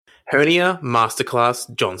Hernia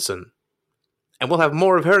Masterclass Johnson. And we'll have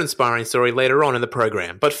more of her inspiring story later on in the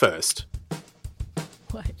program. But first...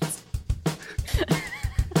 What?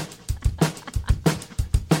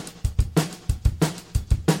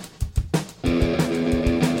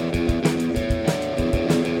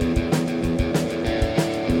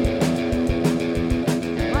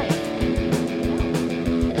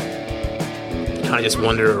 Kind of just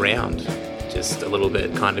wander around, just a little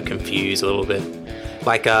bit kind of confused, a little bit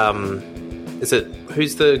like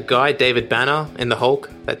who's the guy, David Banner in the Hulk,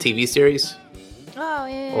 that TV series? Oh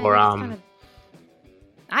yeah. Or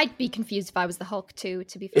I'd be confused if I was the Hulk too,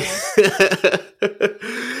 to be fair.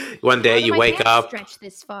 One day you wake up, stretch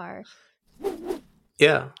this far.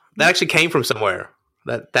 Yeah, that actually came from somewhere.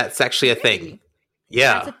 That's actually a thing.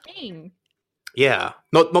 Yeah, that's a thing. Yeah,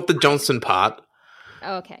 not the Johnson part.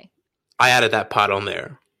 Oh, okay. I added that part on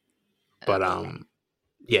there, but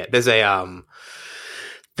yeah, there's a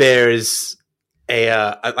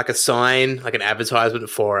like a sign, like an advertisement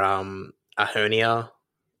for a hernia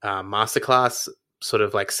masterclass sort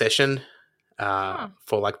of like session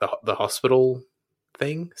for like the hospital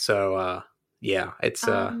thing. So yeah, it's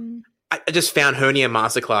I just found hernia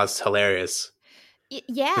masterclass hilarious.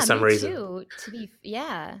 Yeah, for some reason. Too.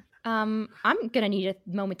 I'm gonna need a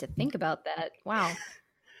moment to think about that. Wow.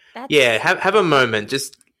 Yeah, have a moment.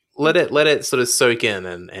 Just let it sort of soak in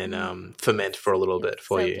and ferment for a little bit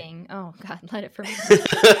for soaking. you. Oh God, let it ferment.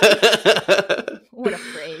 What a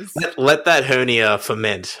phrase. Let that hernia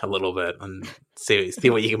ferment a little bit and see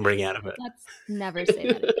what you can bring out of it. Let's never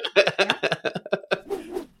say that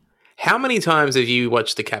again. How many times have you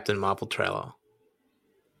watched the Captain Marvel trailer?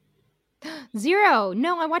 0.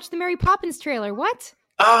 No, I watched the Mary Poppins trailer. What?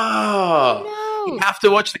 Oh no! You have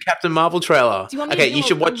to watch the Captain Marvel trailer. Do you want me to do you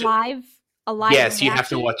should watch a live Yes, you have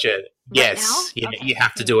to watch it. Yes, you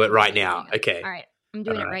have to do it right now. Okay. All right, I'm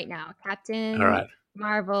doing it right now. Captain All right.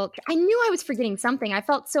 Marvel. I knew I was forgetting something. I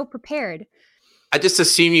felt so prepared. I just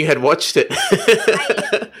assumed you had watched it.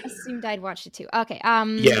 I assumed I'd watched it too. Okay.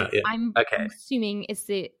 Yeah. I'm assuming it's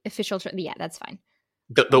the official. Yeah, that's fine.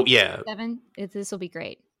 Yeah. 7. This will be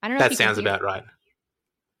great. I don't know. That sounds about right.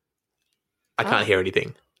 I can't hear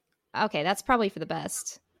anything. Okay, that's probably for the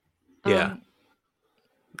best. Yeah.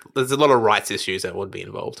 There's a lot of rights issues that would be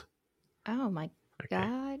involved. Oh my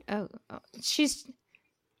God. Oh, she's...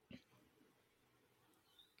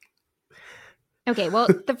 Okay, well,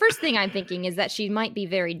 the first thing I'm thinking is that she might be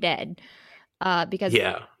very dead. Because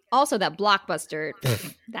also that Blockbuster,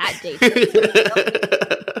 that date.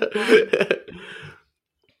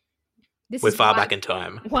 We're far back in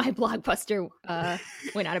time. Why Blockbuster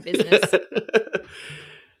went out of business.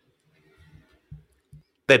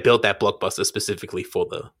 They built that Blockbuster specifically for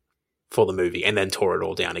the movie and then tore it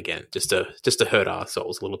all down again just to hurt our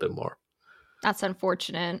souls a little bit more. That's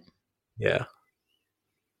unfortunate. Yeah.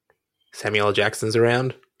 Samuel L. Jackson's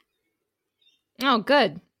around. Oh,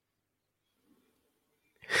 good.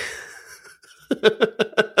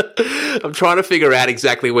 I'm trying to figure out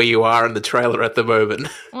exactly where you are in the trailer at the moment.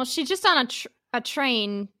 Well, she's just on a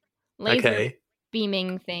train, laser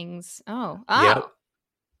beaming things. Oh. Yep.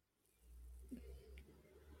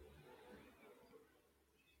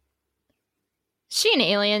 She an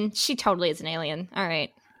alien? She totally is an alien. All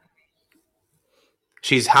right.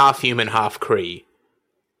 She's half human, half Kree,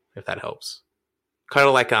 if that helps. Kind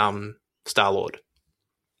of like Star-Lord.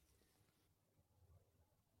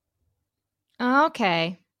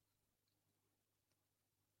 Okay.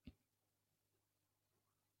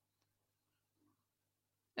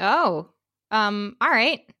 Oh. All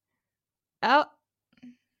right. Oh.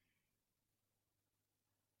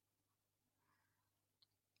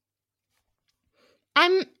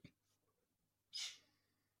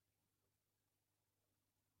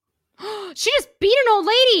 She just beat an old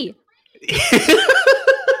lady.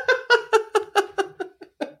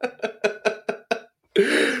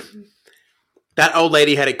 That old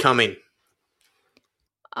lady had it coming.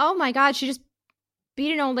 Oh my God, she just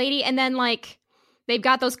beat an old lady, and then like they've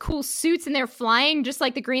got those cool suits and they're flying just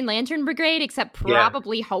like the Green Lantern Brigade, except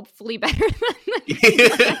probably hopefully better than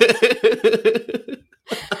the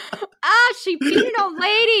she beat an old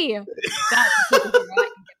lady. That's a superhero I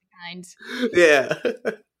can get behind. Yeah.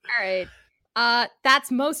 All right. That's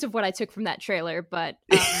most of what I took from that trailer, but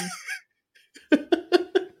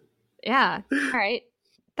yeah. All right.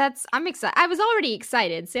 I'm excited. I was already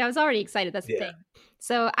excited. See, I was already excited. That's the thing.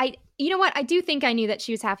 So you know what? I do think I knew that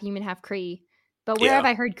she was half human, half Kree. But where have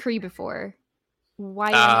I heard Kree before?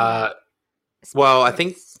 Why? Well, I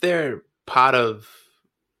think they're part of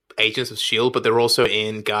Agents of S.H.I.E.L.D., but they're also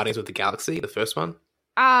in Guardians of the Galaxy, the first one.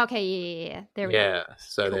 Oh, okay, yeah. There we go.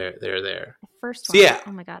 So cool. they're there. The first one. So, yeah.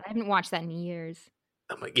 Oh my god, I haven't watched that in years.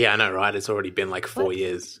 I'm like, yeah, I know, right? It's already been like 4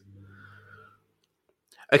 years.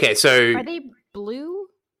 Okay, so are they blue?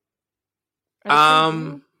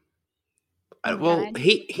 Blue? Well,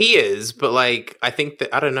 he is, but like I think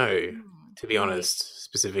that I don't know. To be honest,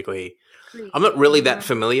 specifically, I'm not really that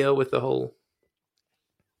familiar with the whole.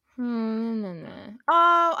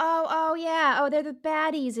 Oh, yeah. Oh, they're the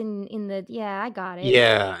baddies in the. Yeah, I got it.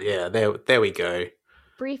 Yeah. There we go.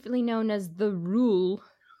 Briefly known as the Rule,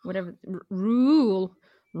 whatever. Rule.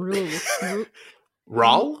 Roll.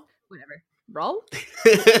 Whatever. Roll.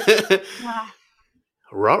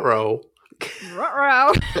 Roll.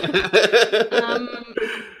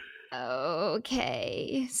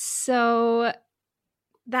 Okay, so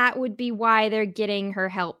that would be why they're getting her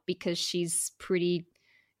help, because she's pretty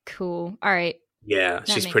cool. All right. Yeah,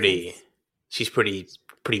 she's pretty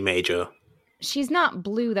major. She's not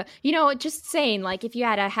blue though. You know, just saying, like, if you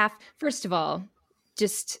had a half, first of all,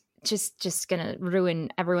 just gonna ruin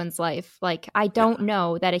everyone's life. Like, I don't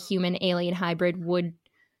know that a human alien hybrid would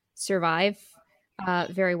survive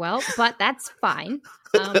very well, but that's fine.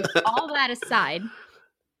 All that aside,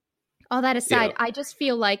 I just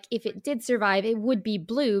feel like if it did survive, it would be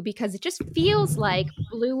blue, because it just feels like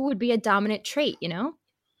blue would be a dominant trait, you know?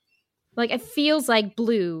 Like, it feels like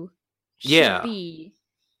blue should be,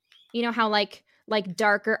 you know how like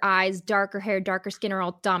darker eyes, darker hair, darker skin are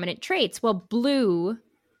all dominant traits. Well, blue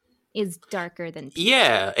is darker than teal.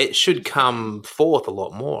 Yeah, it should come forth a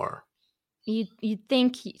lot more. You'd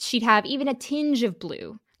think she'd have even a tinge of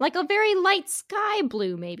blue, like a very light sky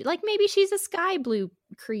blue, maybe. Like maybe she's a sky blue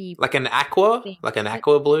Kree, like an aqua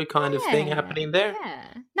blue kind of thing happening there. Yeah,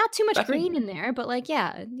 not too much green in there, but like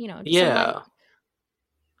you know. Yeah.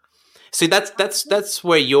 See, that's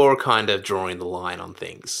where you're kind of drawing the line on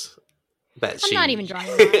things. I'm not even drawing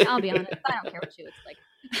the line. I'll be honest. I don't care what she looks like.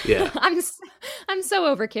 Yeah. I'm so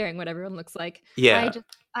over caring what everyone looks like. Yeah.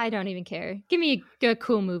 I don't even care. Give me a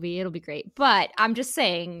cool movie. It'll be great. But I'm just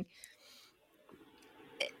saying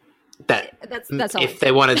that's all. If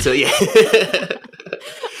they wanted to, yeah.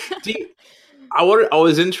 I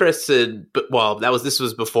was interested, but this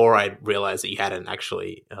was before I realized that you hadn't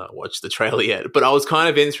actually watched the trailer yet. But I was kind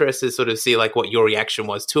of interested to sort of see like what your reaction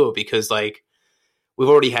was to it, because like we've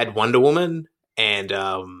already had Wonder Woman, and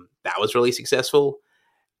that was really successful.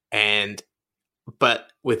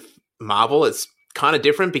 But with Marvel, it's kind of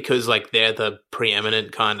different, because like they're the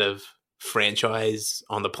preeminent kind of franchise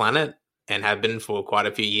on the planet and have been for quite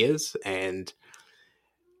a few years, and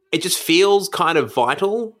it just feels kind of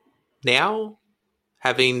vital now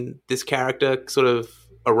having this character sort of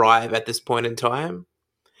arrive at this point in time,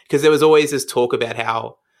 because there was always this talk about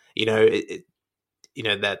how that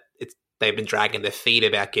they've been dragging their feet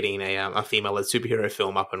about getting a female-led superhero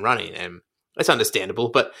film up and running, and that's understandable,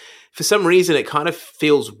 but for some reason it kind of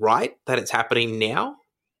feels right that it's happening now.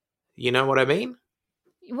 You know what I mean?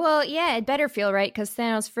 Well, yeah, it better feel right, because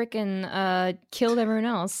Thanos freaking killed everyone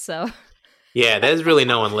else, so... Yeah, there's really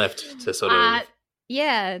no one left to sort of...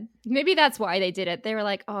 Yeah, maybe that's why they did it. They were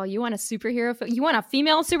like, oh, you want a superhero film? You want a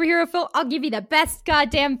female superhero film? I'll give you the best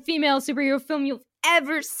goddamn female superhero film you've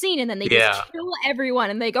ever seen. And then they just kill everyone,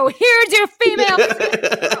 and they go, here's your female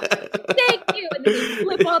thank you. And then they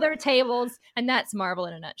flip all their tables, and that's Marvel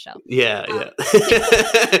in a nutshell. Yeah.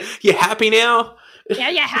 You happy now? Yeah,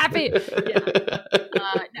 you happy? Yeah.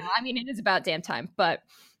 No, I mean, it is about damn time. But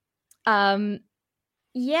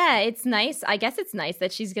yeah, it's nice. I guess it's nice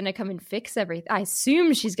that she's going to come and fix everything. I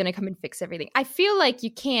assume she's going to come and fix everything. I feel like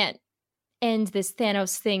you can't end this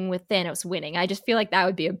Thanos thing with Thanos winning. I just feel like that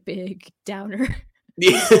would be a big downer.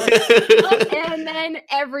 And then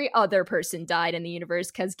every other person died in the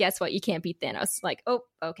universe, because guess what? You can't beat Thanos. Like, oh,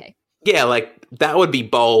 okay. Yeah, like that would be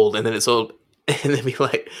bold, and then it's all, and then be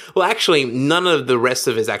like, well, actually, none of the rest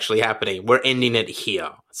of it is actually happening. We're ending it here,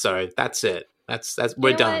 so that's it. That's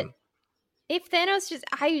we're done. What? If Thanos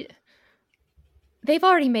they've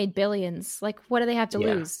already made billions. Like, what do they have to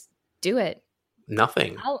lose? Do it.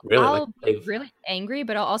 Nothing. I'll be really angry,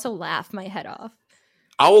 but I'll also laugh my head off.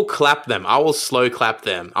 I will clap them. I will slow clap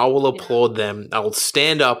them. I will applaud them. I will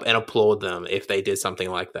stand up and applaud them if they did something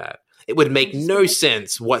like that. It would make no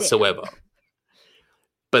sense whatsoever.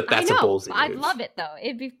 But that's a ballsy move. I'd love it though.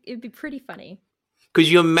 It'd be pretty funny. Could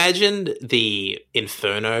you imagine the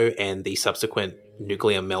inferno and the subsequent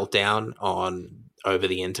nuclear meltdown over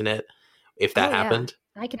the internet if that happened?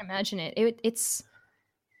 I can imagine it. It's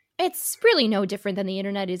really no different than the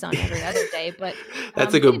internet is on every other day, but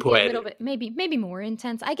that's a good point. A little bit, maybe more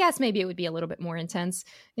intense. I guess maybe it would be a little bit more intense.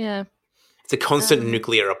 Yeah, it's a constant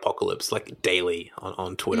nuclear apocalypse, like daily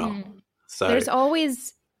on Twitter. So there's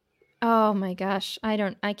always. Oh my gosh, I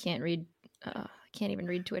can't read. I can't even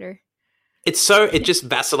read Twitter. It just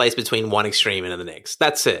vacillates between one extreme and the next.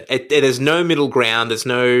 That's it. There's no middle ground. There's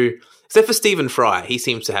no, except for Stephen Fry. He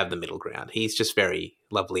seems to have the middle ground. He's just very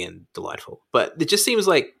lovely and delightful. But it just seems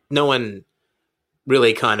like no one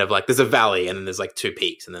really kind of like, there's a valley and then there's like two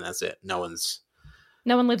peaks and then that's it. No one lives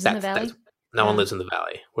in the valley. No one lives in the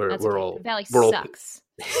valley. We're all the valley sucks.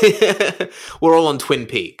 We're all on Twin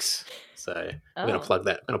Peaks. So I'm gonna plug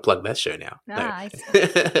that show now. Nice.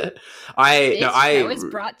 This show is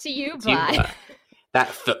brought to you by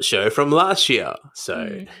that show from last year.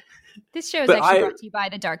 So this show is actually brought to you by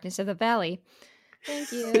The Darkness of the Valley.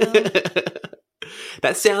 Thank you.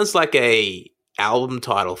 That sounds like a album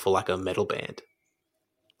title for like a metal band.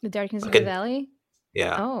 The Darkness of the Valley?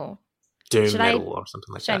 Yeah. Oh. Doom metal or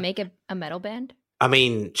something like that. Should I make a metal band? I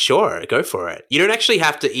mean, sure, go for it. You don't actually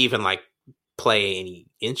have to even like play any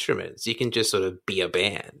instruments. You can just sort of be a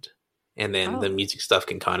band, and then the music stuff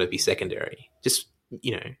can kind of be secondary. Just,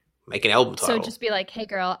 make an album title. So just be like, hey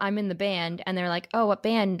girl, I'm in the band, and they're like, oh, what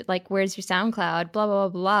band? Like, where's your SoundCloud? Blah blah blah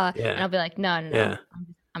blah. Yeah. And I'll be like, no, yeah.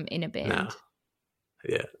 I'm in a band. No.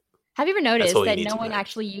 Yeah. Have you ever noticed that no one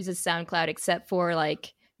actually uses SoundCloud except for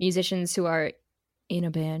like musicians who are in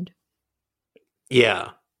a band? Yeah.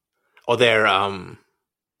 Or they're underground.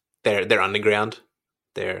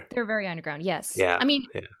 They're very underground, yes. Yeah. I mean,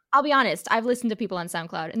 I'll be honest, I've listened to people on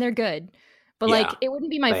SoundCloud and they're good. But like it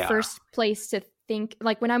wouldn't be my first place to think,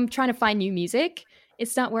 like when I'm trying to find new music,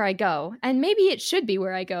 it's not where I go. And maybe it should be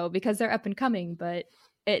where I go because they're up and coming, but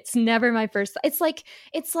it's never my first. It's like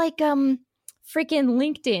freaking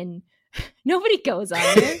LinkedIn. Nobody goes on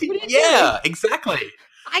there. Yeah, exactly.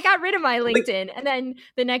 I got rid of my LinkedIn and then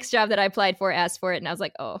the next job that I applied for asked for it and I was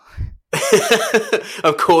like, oh.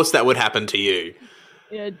 Of course that would happen to you.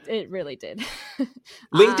 It really did.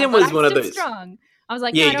 LinkedIn was one of those. Strong. I was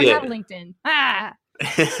like, no, I don't have LinkedIn.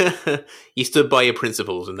 You stood by your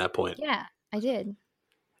principles in that point. Yeah, I did.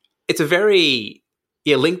 It's a very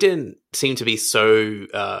LinkedIn seemed to be so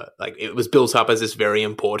like it was built up as this very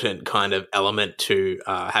important kind of element to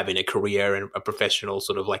having a career and a professional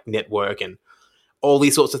sort of like network and all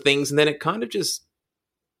these sorts of things, and then it kind of just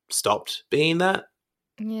stopped being that.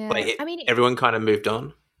 Yeah, like everyone kind of moved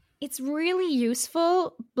on. It's really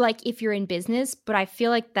useful, like if you're in business, but I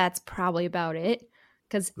feel like that's probably about it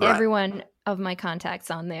because every one of my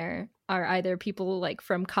contacts on there are either people like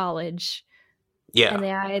from college, and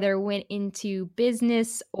they either went into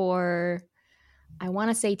business or I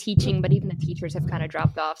want to say teaching, but even the teachers have kind of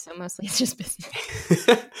dropped off, so mostly it's just business.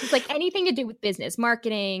 It's like anything to do with business,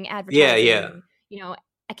 marketing, advertising,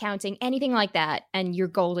 accounting, anything like that, and you're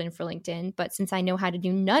golden for LinkedIn. But since I know how to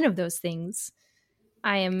do none of those things,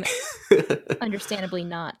 I am understandably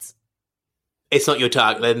not. It's not your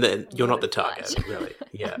target. Then you're not the target, really.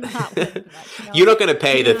 Yeah, no. You're not going to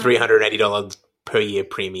pay the $380 per year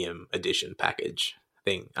premium edition package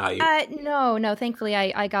thing, are you? No. Thankfully,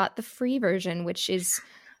 I got the free version, which is,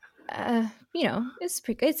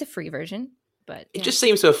 it's a free version. But it just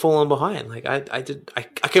seems to have fallen behind. Like I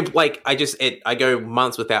go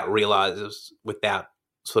months without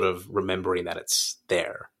sort of remembering that it's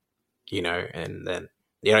there. And then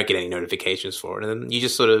you don't get any notifications for it. And then you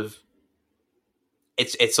just sort of,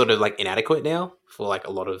 it's sort of like inadequate now for like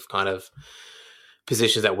a lot of kind of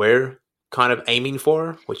positions that we're kind of aiming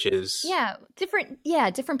for, which is different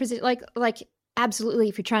positions. Like absolutely.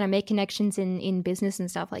 If you're trying to make connections in business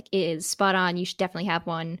and stuff, like it is spot on. You should definitely have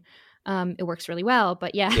one. It works really well.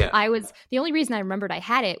 But the only reason I remembered I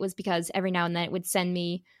had it was because every now and then it would send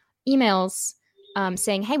me emails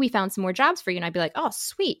saying, hey, we found some more jobs for you. And I'd be like, oh,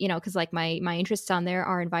 sweet. Because like my interests on there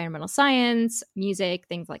are environmental science, music,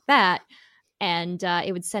 things like that. And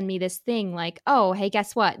it would send me this thing like, oh, hey,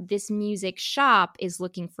 guess what? This music shop is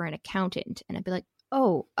looking for an accountant. And I'd be like,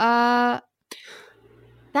 oh,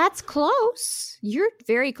 that's close. You're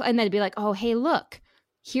very close. And then it'd be like, oh, hey, look,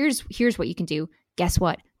 here's what you can do. Guess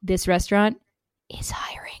what? This restaurant is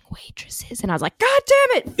hiring waitresses. And I was like, God damn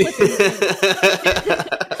it.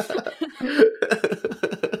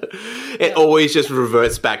 It always just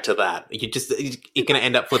reverts back to that. You're going to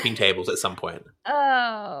end up flipping tables at some point.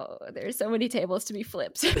 Oh, there's so many tables to be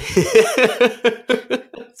flipped.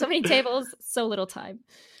 So many tables, so little time.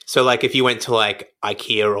 So like if you went to like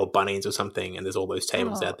IKEA or Bunnings or something and there's all those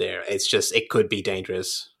tables out there, it could be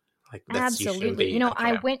dangerous. Like absolutely.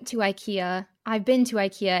 I went to IKEA. I've been to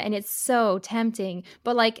IKEA and it's so tempting,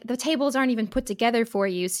 but like the tables aren't even put together for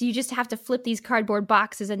you. So you just have to flip these cardboard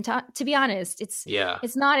boxes. And to be honest, it's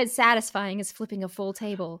not as satisfying as flipping a full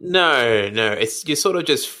table. No. You're sort of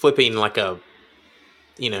just flipping like you're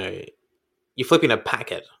flipping a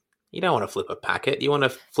packet. You don't want to flip a packet. You want to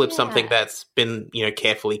flip something that's been,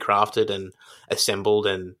 carefully crafted and assembled,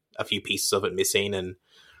 and a few pieces of it missing, and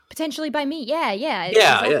potentially by me. Yeah.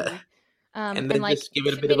 Yeah. And then like, just give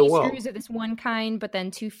it a bit of a whirl. Screws of this one kind, but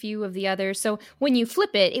then too few of the other. So when you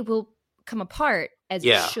flip it, it will come apart as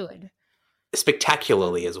it should.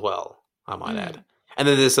 Spectacularly as well, I might add. And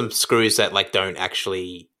then there's some screws that like don't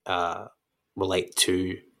actually relate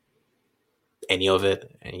to any of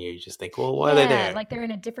it, and you just think, well, why are they there? Like they're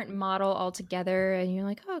in a different model altogether, and you're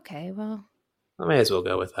like, okay, well, I may as well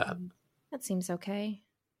go with that. That seems okay.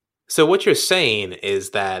 So what you're saying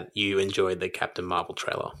is that you enjoyed the Captain Marvel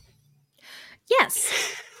trailer.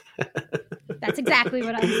 Yes. That's exactly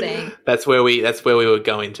what I'm saying. That's where we were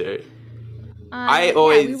going to. We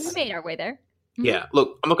made our way there. Mm-hmm. Yeah,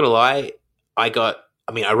 look, I'm not gonna lie. I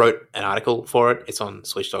wrote an article for it. It's on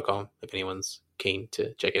Switch.com if anyone's keen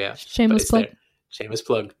to check it out. Shameless plug. Shameless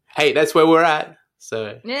plug. Hey, that's where we're at.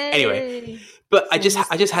 So anyway, but I just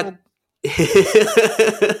had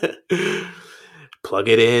plug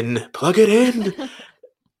it in.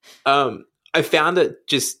 I found it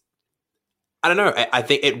just, I don't know. I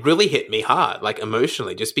think it really hit me hard, like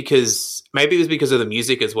emotionally, just because maybe it was because of the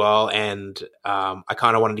music as well, and I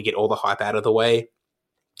kind of wanted to get all the hype out of the way,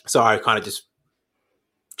 so I kind of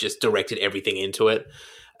just directed everything into it.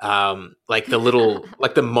 Like the little,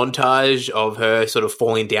 like the montage of her sort of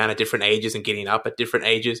falling down at different ages and getting up at different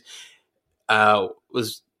ages,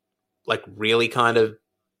 was like really kind of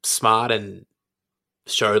smart and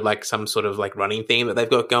showed like some sort of like running theme that they've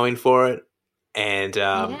got going for it. And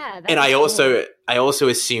and I also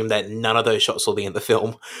assume that none of those shots will be in the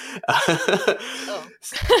film.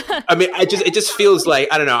 I mean, it just feels like,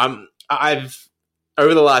 I don't know. I've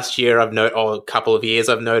over the last year, a couple of years,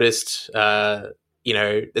 I've noticed,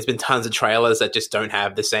 there's been tons of trailers that just don't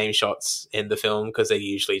have the same shots in the film because they're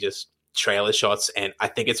usually just trailer shots. And I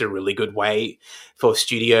think it's a really good way for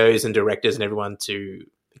studios and directors and everyone to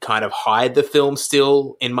kind of hide the film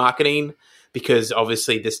still in marketing, because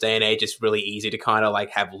obviously this day and age it's really easy to kind of like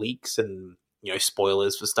have leaks and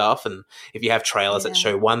spoilers for stuff, and if you have trailers that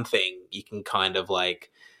show one thing, you can kind of like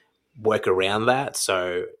work around that.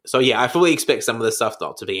 So yeah, I fully expect some of the stuff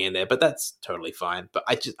not to be in there, but that's totally fine. But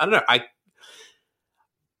I don't know,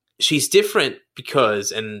 she's different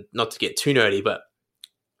because, and not to get too nerdy, but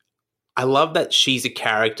I love that she's a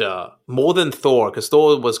character more than Thor, because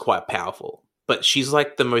Thor was quite powerful, but she's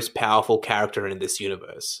like the most powerful character in this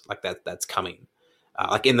universe, like that's coming,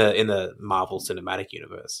 like in the Marvel Cinematic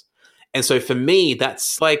Universe. And so for me,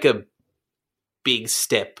 that's like a big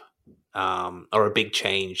step, or a big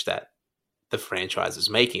change that the franchise is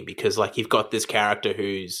making, because like you've got this character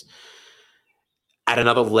who's at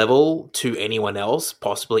another level to anyone else,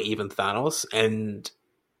 possibly even Thanos, and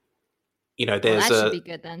there's that should be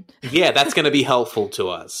good then. Yeah, that's going to be helpful to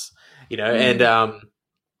us, and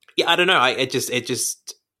I don't know. It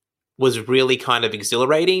just was really kind of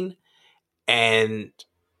exhilarating, and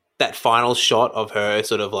that final shot of her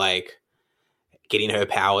sort of like getting her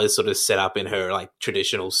powers sort of set up in her like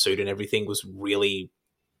traditional suit and everything was really,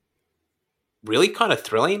 really kind of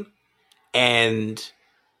thrilling, and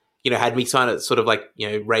had me sort of like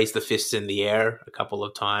raise the fists in the air a couple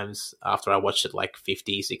of times after I watched it like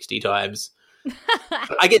 50, 60 times.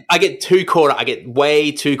 I get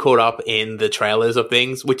way too caught up in the trailers of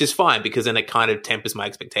things, which is fine, because then it kind of tempers my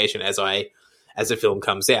expectation as the film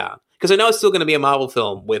comes out, because I know it's still going to be a Marvel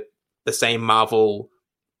film with the same Marvel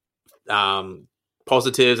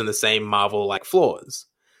positives and the same Marvel like flaws.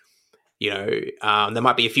 There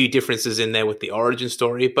might be a few differences in there with the origin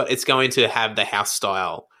story, but it's going to have the house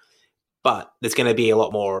style, but there's going to be a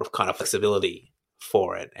lot more of kind of flexibility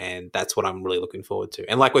for it, and that's what I'm really looking forward to.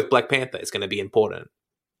 And like with Black Panther, it's going to be important.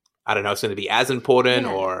 I don't know if it's going to be as important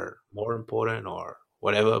or more important or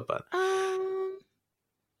whatever, but I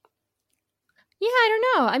don't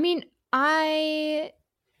know. I mean, I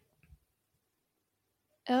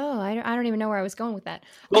don't even know where I was going with that.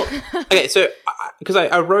 Well, okay, so because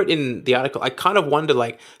I wrote in the article, I kind of wonder,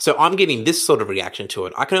 like, so I'm getting this sort of reaction to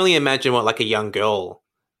it. I can only imagine what like a young girl,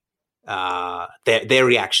 their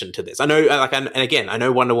reaction to this. I know, and again, I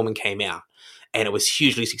know Wonder Woman came out and it was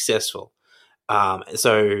hugely successful.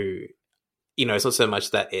 So it's not so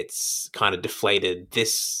much that it's kind of deflated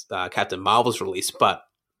this Captain Marvel's release, but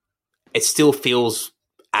it still feels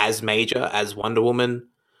as major as Wonder Woman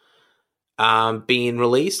being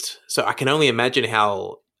released. So I can only imagine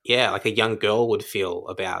how, like a young girl would feel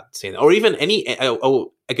about seeing, or even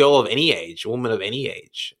a girl of any age, a woman of any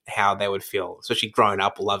age, how they would feel, especially growing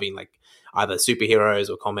up loving like either superheroes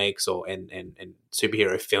or comics or and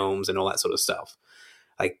superhero films and all that sort of stuff.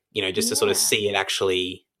 Like, just to sort of see it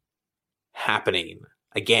actually happening.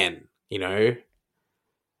 again. You know,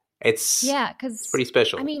 it's because pretty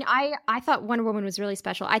special. I mean, I thought Wonder Woman was really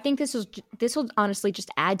special. I think this will honestly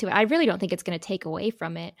just add to it. I really don't think it's going to take away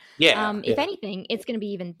from it. If anything, it's going to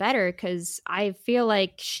be even better because I feel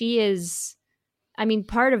like she is. I mean,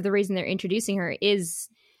 part of the reason they're introducing her is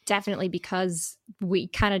definitely because we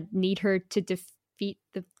kind of need her to defeat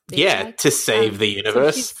the guy. To save the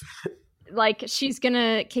universe. So she's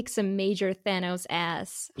gonna kick some major Thanos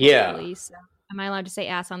ass. Yeah. So. Am I allowed to say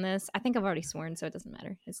ass on this? I think I've already sworn, so it doesn't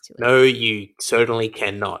matter. It's too late. No, you certainly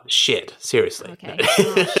cannot. Shit. Seriously. Okay.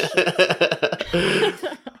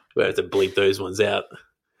 We have to bleep those ones out.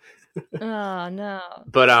 Oh, no.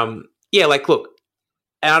 But, yeah, like, look,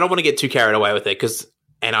 and I don't want to get too carried away with it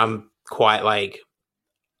and I'm quite like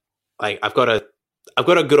I've got a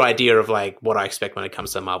good idea of, like, what I expect when it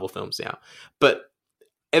comes to Marvel films now. But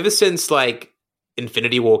ever since, like,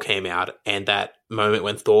 Infinity War came out and that moment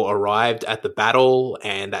when Thor arrived at the battle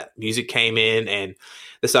and that music came in and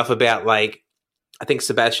the stuff about, like, I think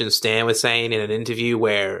Sebastian Stan was saying in an interview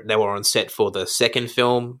where they were on set for the second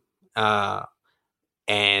film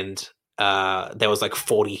and there was like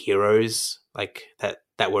 40 heroes like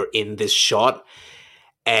that were in this shot,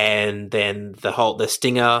 and then the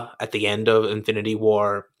stinger at the end of Infinity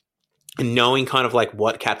War, and knowing kind of like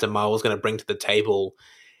what Captain Marvel was going to bring to the table,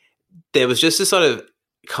 there was just this sort of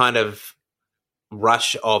kind of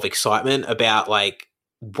rush of excitement about like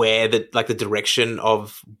where the direction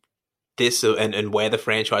of this and where the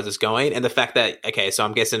franchise is going, and the fact that, okay, so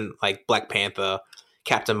I'm guessing like Black Panther,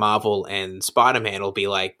 Captain Marvel, and Spider-Man will be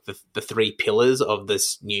like the three pillars of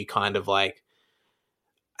this new kind of like,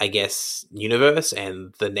 I guess, universe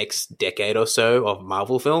and the next decade or so of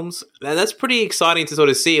Marvel films. And that's pretty exciting to sort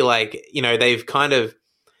of see. Like, you know, they've kind of,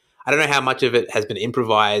 I don't know how much of it has been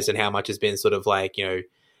improvised and how much has been sort of like, you know,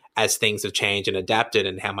 as things have changed and adapted,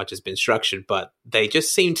 and how much has been structured, but they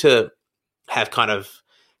just seem to have kind of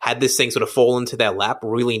had this thing sort of fall into their lap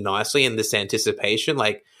really nicely in this anticipation.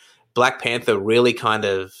 Like Black Panther really kind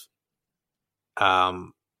of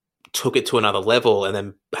took it to another level, and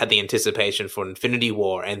then had the anticipation for Infinity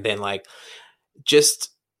War, and then like just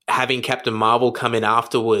having Captain Marvel come in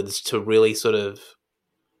afterwards to really sort of,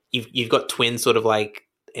 you've got twin sort of like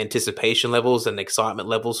anticipation levels and excitement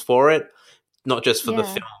levels for it, not just for the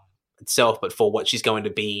film itself, but for what she's going to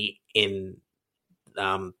be in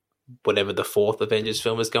whatever the fourth Avengers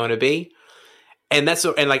film is going to be. And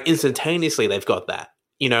like instantaneously they've got that,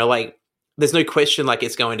 you know, like there's no question like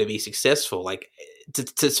it's going to be successful. Like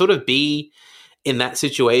to sort of be in that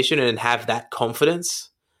situation and have that confidence,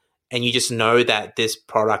 and you just know that this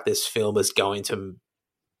film is going to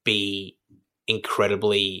be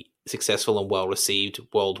incredibly successful and well received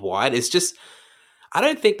worldwide. It's just, I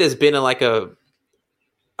don't think there's been a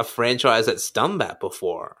franchise that's done that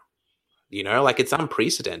before. You know, like it's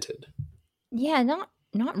unprecedented. Yeah, not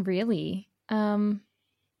really. That's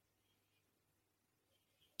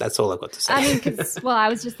all I've got to say. I mean, I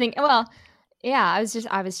was just thinking. Well, yeah, I was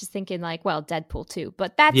just thinking like, well, Deadpool too,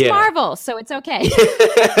 but that's Marvel, so it's okay.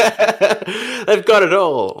 They've got it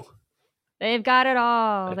all. They've got it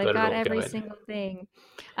all. They've got every single thing.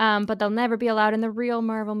 But they'll never be allowed in the real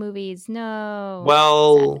Marvel movies. No.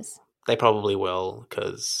 Well, sadness. They probably will,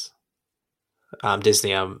 because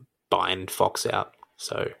Disney are buying Fox out,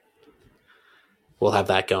 so we'll have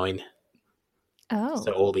that going. Oh.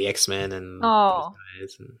 So all the X-Men and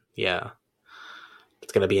yeah,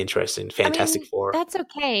 it's going to be interesting. Fantastic Four. That's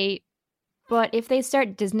okay, but if they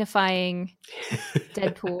start Disneyfying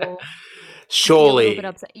Deadpool, surely, a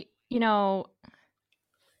bit you know,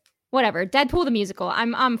 whatever. Deadpool the musical,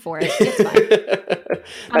 I'm for it.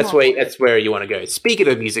 It's fine. That's where you want to go. Speaking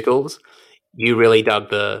of musicals, you really dug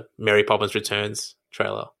the Mary Poppins Returns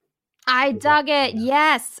trailer. I dug it.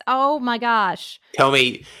 Yes. Oh my gosh.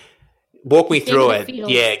 Walk me through it.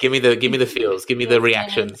 Feels. Yeah, give me the feels. Give me the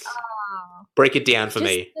reactions. Oh. Break it down for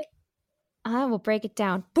me. I will break it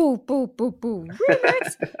down. Boo, boo, boo, boo.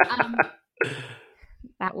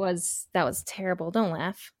 That was terrible. Don't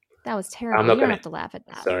laugh. That was terrible. You don't have to laugh at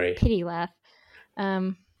that. Sorry. Pity laugh.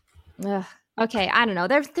 Okay, I don't know.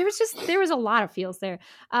 There was a lot of feels there.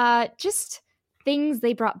 Just things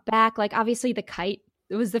they brought back, like obviously the kite.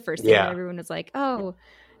 It was the first thing that everyone was like, oh,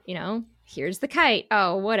 you know, here's the kite.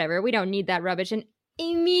 Oh, whatever. We don't need that rubbish. And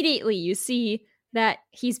immediately you see that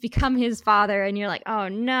he's become his father, and you're like, oh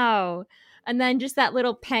no. And then just that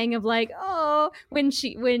little pang of like, oh, when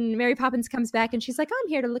Mary Poppins comes back and she's like, I'm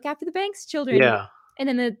here to look after the Banks children. Yeah. And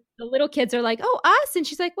then the little kids are like, oh, us? And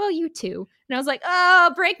she's like, well, you too. And I was like,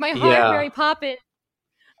 oh, break my heart, Mary Poppins.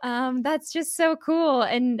 That's just so cool.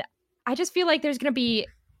 And I just feel like there's going to be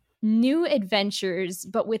new adventures,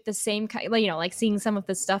 but with the same kind, like, like seeing some of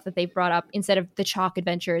the stuff that they brought up. Instead of the chalk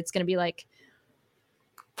adventure, it's going to be like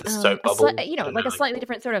the soap bubble, like a slightly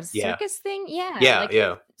different sort of circus thing. Yeah,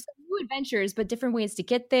 new adventures, but different ways to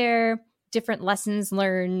get there, different lessons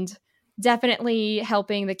learned. Definitely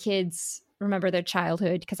helping the kids remember their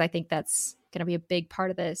childhood, because I think that's going to be a big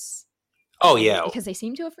part of this. Oh yeah, because they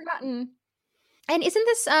seem to have forgotten. And isn't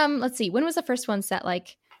this let's see, when was the first one set?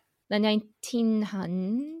 Like the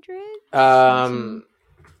 1900s? I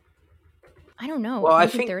don't know. Well,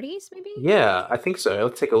 1930s maybe? Yeah, I think so.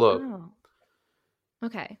 Let's take a look. Oh.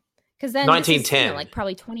 Okay. Because then 1910, like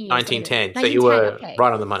probably 20 years 1910. Later. So you were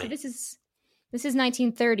right on the money. So this is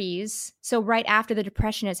 1930s. So right after the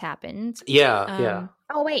Depression has happened. Yeah.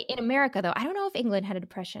 Oh wait, in America though, I don't know if England had a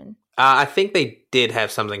depression. I think they did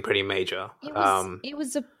have something pretty major.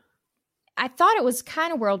 I thought it was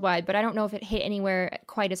kind of worldwide, but I don't know if it hit anywhere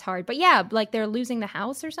quite as hard. But yeah, like they're losing the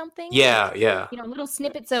house or something. Yeah. Little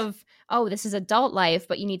snippets of, oh, this is adult life,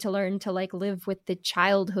 but you need to learn to like live with the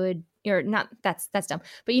childhood, or not. That's dumb.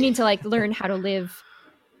 But you need to like learn how to live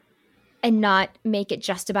and not make it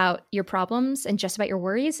just about your problems and just about your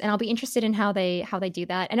worries. And I'll be interested in how they do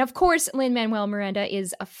that. And of course, Lin-Manuel Miranda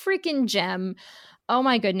is a freaking gem. Oh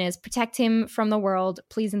my goodness, protect him from the world,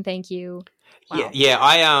 please and thank you. Wow.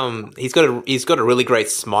 Yeah. He's got a really great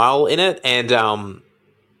smile in it, and I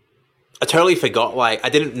totally forgot. Like, I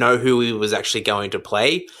didn't know who he was actually going to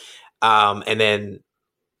play, and then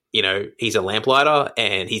he's a lamplighter,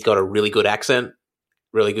 and he's got a really good accent,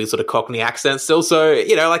 really good sort of Cockney accent still. So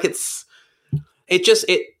like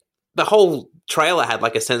the whole trailer had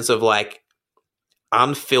like a sense of like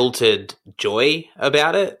unfiltered joy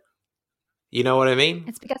about it. You know what I mean?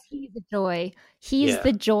 It's because he's the joy. He's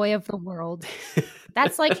the joy of the world.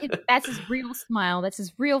 That's like that's his real smile. That's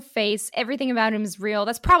his real face. Everything about him is real.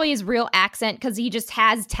 That's probably his real accent, because he just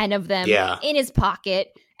has 10 of them in his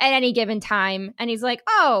pocket at any given time. And he's like,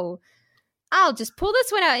 oh, I'll just pull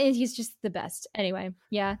this one out. And he's just the best. Anyway,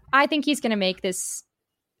 yeah. I think he's going to make this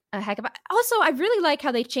a heck of a... Also, I really like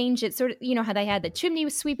how they changed it. Sort of, how they had the chimney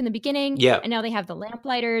sweep in the beginning. Yeah. And now they have the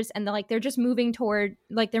lamplighters. And they're just moving toward...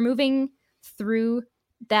 Like, they're moving through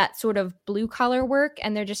that sort of blue collar work,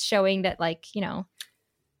 and they're just showing that, like,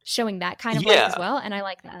 showing that kind of light as well, and I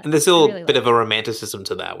like that. And there's a little bit of a romanticism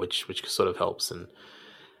to that, which sort of helps. And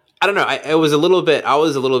I don't know, I was a little bit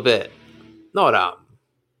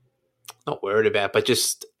not worried about, but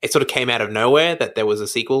just it sort of came out of nowhere that there was a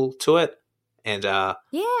sequel to it, and yeah,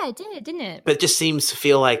 it did, didn't it? But it just seems to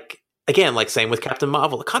feel like, again, like same with Captain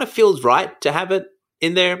Marvel, it kind of feels right to have it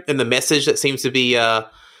in there, and the message that seems to be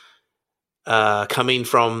coming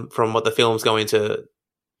from what the film's going to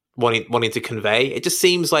wanting to convey. It just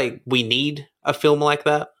seems like we need a film like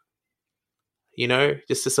that,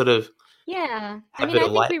 just to sort of I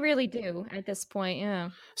think we really do at this point. Yeah.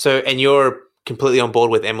 So, and you're completely on board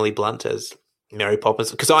with Emily Blunt as Mary Poppins?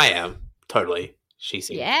 Because I am totally. She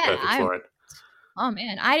seems perfect for it. Oh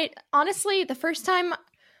man, honestly, the first time,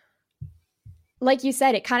 like you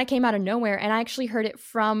said, it kind of came out of nowhere, and I actually heard it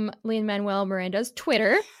from Lin-Manuel Miranda's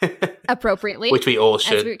Twitter, appropriately. Which we all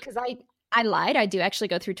should. Because I lied. I do actually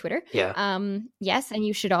go through Twitter. Yeah. Yes, and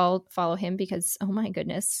you should all follow him because, oh my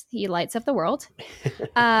goodness, he lights up the world.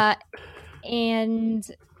 And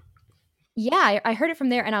yeah, I heard it from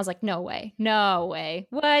there, and I was like, no way.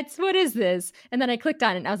 What is this? And then I clicked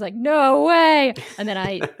on it, and I was like, no way. And then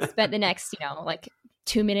I spent the next, like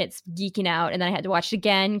 2 minutes geeking out, and then I had to watch it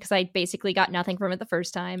again because I basically got nothing from it the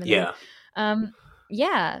first time. And then,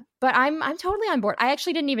 but I'm totally on board. I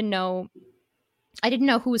actually didn't know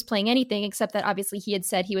who was playing anything, except that obviously he had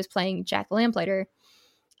said he was playing Jack the Lamplighter.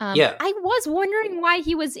 I was wondering why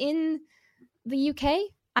he was in the UK.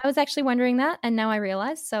 I was actually wondering that, and now I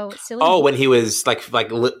realize. So silly. Oh, when he was like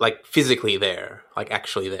physically there, like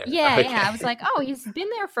actually there. Yeah, okay. Yeah. I was like, oh, he's been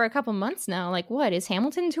there for a couple months now. Like, what is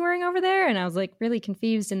Hamilton touring over there? And I was like really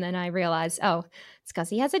confused, and then I realized, oh, it's because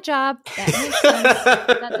he has a job.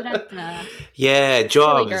 That makes sense. Yeah,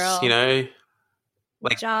 jobs.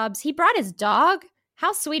 Like jobs. He brought his dog.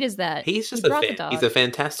 How sweet is that? He's just he's a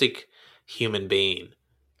fantastic human being.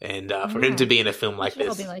 And for him to be in a film like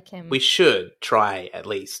this, we should try at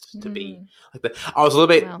least to be like that. I was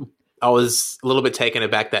a little bit taken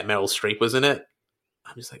aback that Meryl Streep was in it.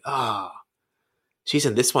 I'm just like, she's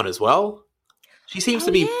in this one as well. She seems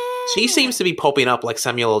to be popping up like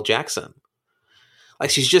Samuel L. Jackson. Like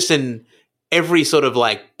she's just in every sort of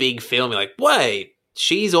like big film. You're like, wait,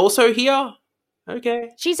 she's also here? Okay.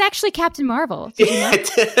 She's actually Captain Marvel.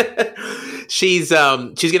 She's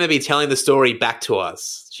going to be telling the story back to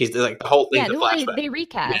us. She's like the whole thing. Yeah, they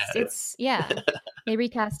recast. Yeah. They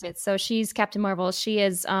recast it. So she's Captain Marvel. She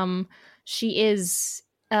is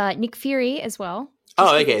Nick Fury as well.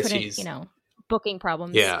 Oh, okay. She's booking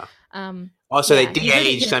problems. Yeah. Also, they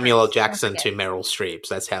de-aged Samuel L. Jackson to Meryl Streep.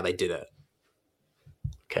 So that's how they did it.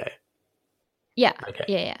 Okay. Yeah. Okay.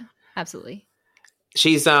 Yeah. Absolutely.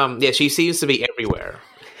 She's she seems to be everywhere.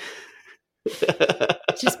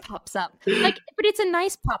 Just pops up but it's a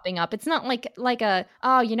nice popping up. It's not like a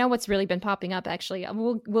what's really been popping up actually.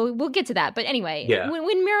 We'll get to that. But anyway,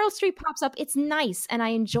 when Meryl Streep pops up, it's nice and I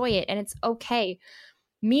enjoy it and it's okay.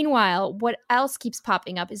 Meanwhile, what else keeps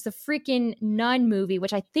popping up is the freaking Nun movie,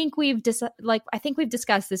 which I think we've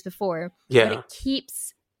discussed this before. Yeah, but it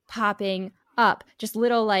keeps popping up, just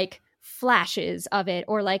little flashes of it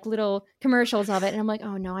or little commercials of it, and I'm like,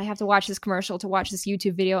 oh no, I have to watch this commercial to watch this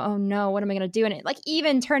YouTube video. Oh no, what am I gonna do? And it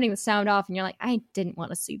even turning the sound off, and you're like, I didn't want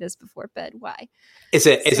to see this before bed. Why? Is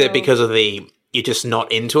it because of you're just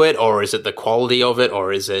not into it, or is it the quality of it,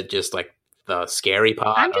 or is it just the scary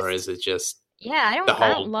part, or is it just I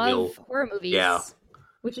don't love horror movies,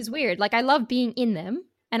 which is weird. I love being in them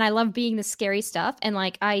and I love being the scary stuff, and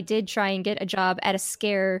I did try and get a job at a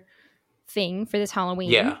scare thing for this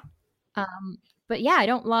Halloween. But I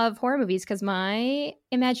don't love horror movies because my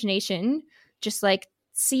imagination just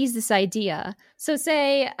sees this idea. So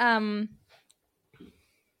say, I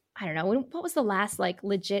don't know, what was the last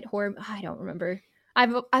legit horror? I don't remember.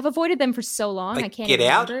 I've avoided them for so long. I can't Get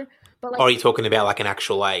even remember. But or are you talking about an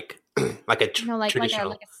actual like a traditional, like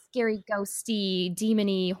a scary, ghosty,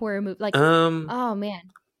 demony horror movie? Oh man,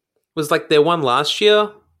 was there one last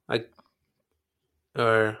year?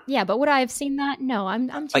 Yeah, but would I have seen that? No, I'm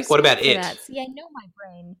too what about it? That. See, I know my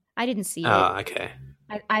brain. I didn't see it. Oh, okay.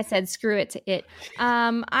 I said screw it to it.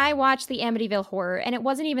 I watched the Amityville Horror, and it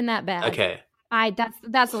wasn't even that bad. Okay.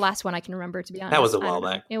 That's the last one I can remember, to be honest. That was a while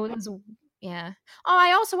back. It was, yeah. Oh,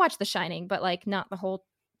 I also watched The Shining, but not the whole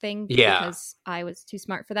thing. Yeah. Because I was too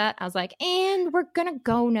smart for that. I was like, and we're gonna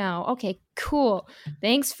go now. Okay, cool.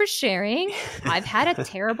 Thanks for sharing. I've had a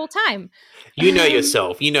terrible time. You know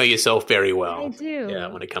yourself. You know yourself very well. I do. Yeah,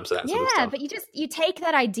 when it comes to that sort of stuff. Yeah, but you take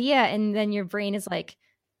that idea and then your brain is like,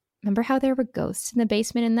 remember how there were ghosts in the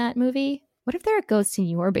basement in that movie? What if there are ghosts in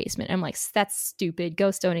your basement? And I'm like, that's stupid.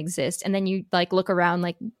 Ghosts don't exist. And then you look around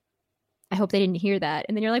I hope they didn't hear that.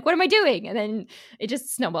 And then you're like, what am I doing? And then it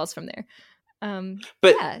just snowballs from there. And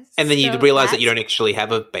then you realize that you don't actually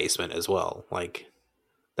have a basement as well.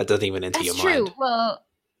 That doesn't even enter your mind. That's true. Well,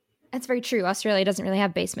 that's very true. Australia doesn't really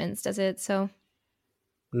have basements, does it? So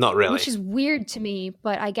not really. Which is weird to me,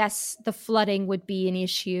 but I guess the flooding would be an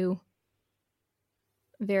issue.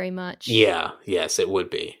 Very much. Yeah. Yes, it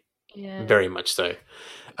would be. Yeah. Very much so.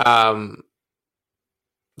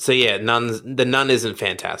 So yeah, the Nun isn't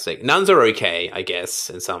fantastic. Nuns are okay, I guess,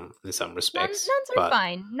 in some respects. Nuns are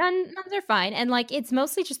fine. Nuns are fine, and it's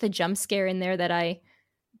mostly just the jump scare in there that I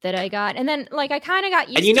got, and then I kind of got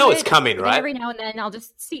used. And to it's coming, right? Every now and then I'll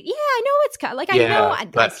just see. Yeah, I know it's coming. I know.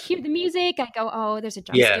 I hear the music. I go, oh, there's a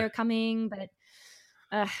jump scare coming, but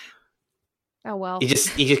oh well. You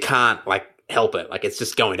just can't help it. It's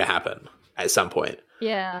just going to happen at some point.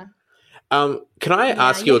 Yeah. Can I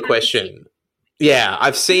ask you a question? Yeah,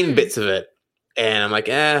 I've seen bits of it, and I'm like,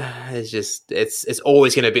 it's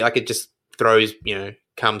always going to be it just throws,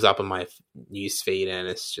 comes up on my news feed, and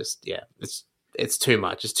it's just, it's too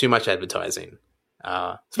much. It's too much advertising,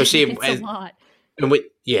 especially it's a lot. And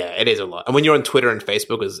it is a lot. And when you're on Twitter and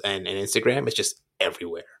Facebook and Instagram, it's just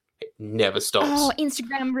everywhere. It never stops. Oh,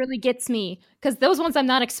 Instagram really gets me because those ones I'm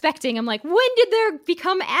not expecting. I'm like, when did there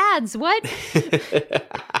become ads? What?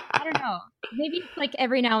 I don't know. Maybe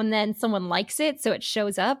every now and then someone likes it, so it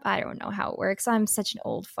shows up. I don't know how it works. I'm such an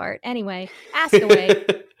old fart. Anyway, ask away.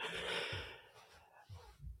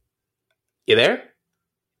 You there?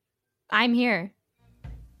 I'm here.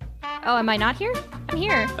 Oh, am I not here? I'm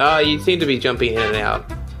here. Oh, you seem to be jumping in and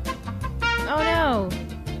out. Oh no.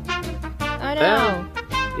 Oh no.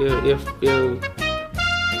 You.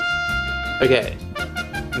 Okay.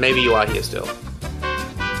 Maybe you are here still.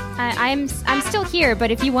 I'm still here,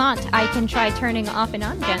 but if you want, I can try turning off and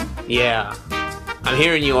on again. Yeah, I'm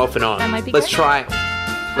hearing you off and on. That might be Let's good. try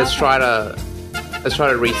to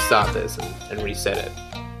restart this and reset it.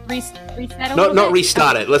 Reset. Not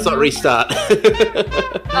restart it. Let's not restart.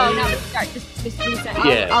 Oh no, restart. Just reset.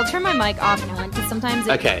 I'll turn my mic off and on because sometimes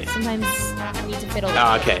sometimes I need to fiddle.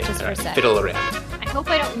 Oh, okay. Just for a sec. Fiddle around. I hope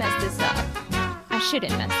I don't mess this up. I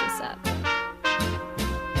shouldn't mess this up.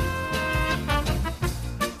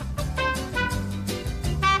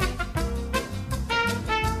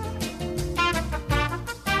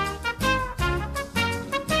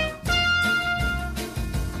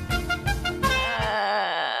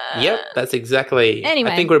 Yep, that's exactly.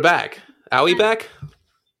 Anyway. I think we're back. Are we back?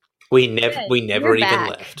 We never We're even back.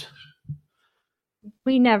 left.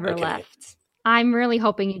 We never left. I'm really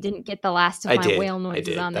hoping you didn't get the last of my whale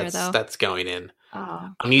noises on there, though. That's going in. Oh,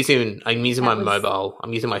 I'm using my mobile.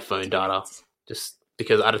 I'm using my phone data just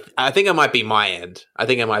because I think it might be my end. I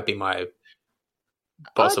think it might be my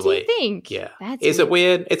possibly. Oh, do you think? Yeah. That's Is it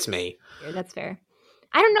weird? It's me. That's fair.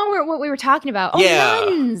 I don't know what we were talking about. Oh, yeah.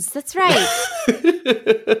 Nuns. That's right.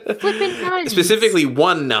 Flippin' nuns. Specifically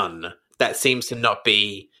one nun that seems to not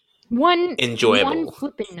be enjoyable. One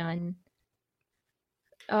flippin' nun.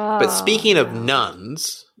 But speaking of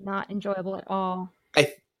nuns, not enjoyable at all.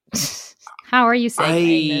 How are you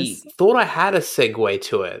saying this? I thought I had a segue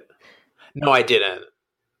to it. No, I didn't.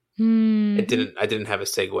 I didn't have a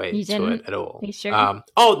segue to it at all. Are you sure? No,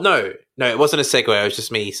 it wasn't a segue. It was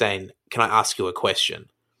just me saying, "Can I ask you a question?"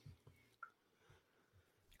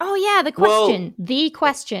 Oh yeah, the question. The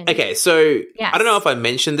question. Okay, so I don't know if I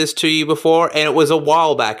mentioned this to you before, and it was a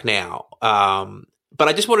while back now. But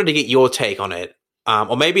I just wanted to get your take on it.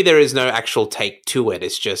 Or maybe there is no actual take to it.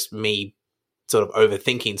 It's just me sort of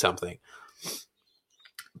overthinking something.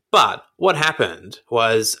 But what happened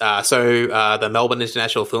was, the Melbourne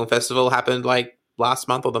International Film Festival happened like last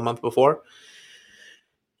month or the month before.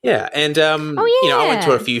 Yeah, and I went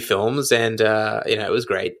to a few films, and it was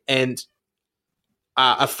great. And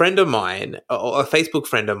a friend of mine, a Facebook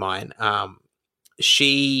friend of mine, I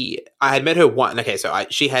had met her one. Okay, so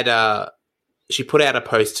she put out a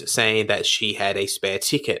post saying that she had a spare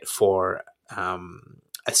ticket for a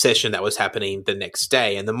session that was happening the next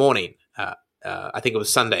day in the morning. I think it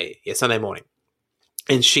was Sunday morning.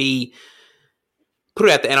 And she put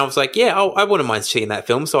it out there, and I was like, yeah, I wouldn't mind seeing that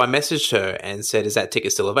film. So I messaged her and said, is that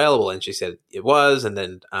ticket still available? And she said it was. And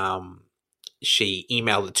then she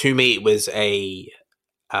emailed it to me. It was a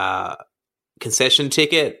concession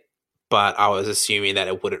ticket, but I was assuming that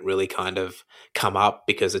it wouldn't really kind of come up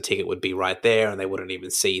because the ticket would be right there and they wouldn't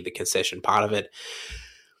even see the concession part of it.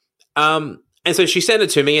 And so she sent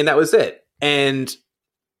it to me, and that was it. And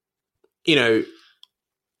I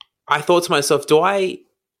thought to myself, do I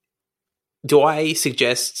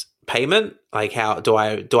suggest payment? Like, how do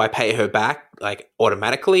I pay her back like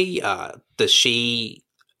automatically? Does she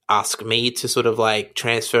ask me to sort of like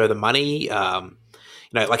transfer the money?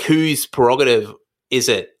 Like, whose prerogative is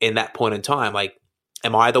it in that point in time? Like,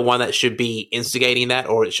 am I the one that should be instigating that,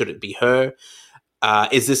 or should it be her?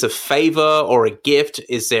 Is this a favor or a gift?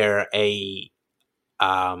 Is there a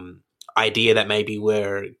idea that maybe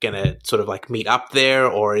we're gonna sort of like meet up there,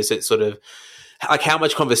 or is it sort of like how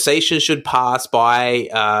much conversation should pass by?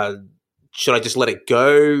 Should I just let it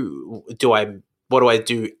go? What do I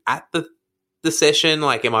do at the session?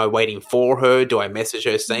 Like, am I waiting for her? Do I message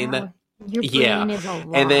her saying that? Your brain is a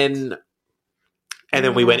lot. And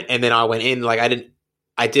then we went, and then I went in. Like,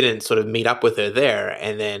 I didn't sort of meet up with her there,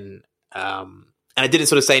 and then and I didn't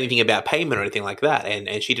sort of say anything about payment or anything like that,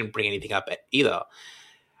 and she didn't bring anything up either.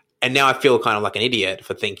 And now I feel kind of like an idiot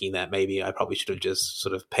for thinking that maybe I probably should have just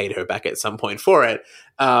sort of paid her back at some point for it.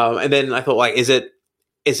 And then I thought, like, is it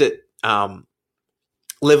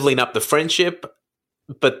leveling up the friendship?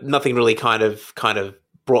 But nothing really kind of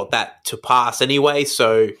brought that to pass anyway.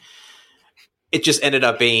 So it just ended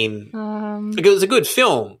up being it was a good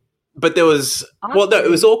film, but there was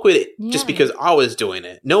it was awkward just because I was doing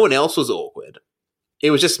it. No one else was awkward.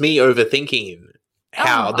 It was just me overthinking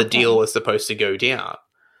how the deal was supposed to go down.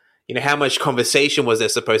 How much conversation was there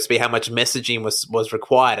supposed to be? How much messaging was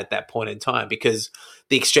required at that point in time? Because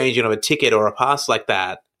the exchanging of a ticket or a pass like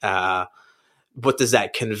that, what does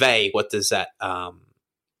that convey? What does that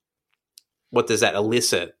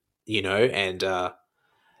elicit? And so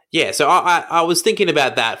I was thinking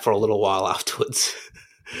about that for a little while afterwards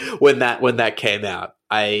when that came out.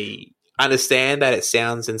 I understand that it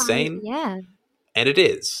sounds insane. And it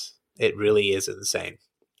is. It really is insane.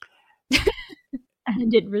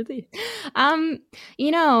 And it really,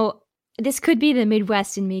 this could be the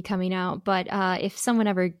Midwest in me coming out, but if someone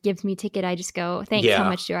ever gives me a ticket, I just go, thanks, how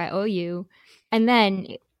much do I owe you? And then,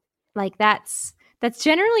 like, that's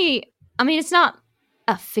generally, I mean, it's not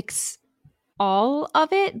a fix all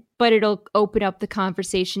of it, but it'll open up the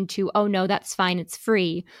conversation to, oh no, that's fine, it's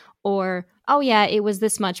free. Or, oh yeah, it was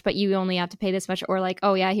this much, but you only have to pay this much. Or like,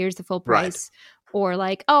 oh yeah, here's the full price. Right. Or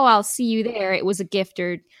like, oh, I'll see you there, it was a gift,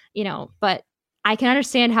 or, but I can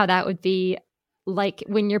understand how that would be like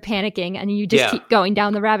when you're panicking and you just keep going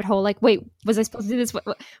down the rabbit hole. Like, wait, was I supposed to do this? What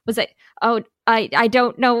was it? Oh, I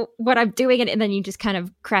don't know what I'm doing. And then you just kind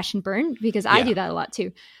of crash and burn, because I do that a lot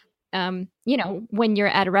too. When you're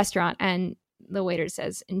at a restaurant and the waiter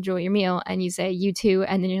says, enjoy your meal, and you say, you too.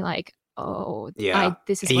 And then you're like, oh, Yeah.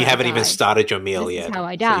 this is And where you I haven't even die. started your meal This yet. is how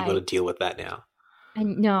I So you've got die. to deal with that now.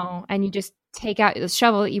 And no, and you just take out the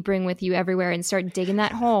shovel that you bring with you everywhere and start digging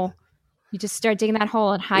that hole. You just start digging that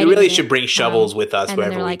hole and We hiding. really it. should bring shovels with us and then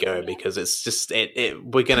wherever they're we like, go, because it's just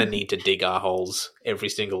we're gonna need to dig our holes every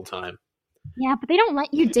single time. yeah, but they don't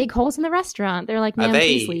let you dig holes in the restaurant. They're like, ma'am,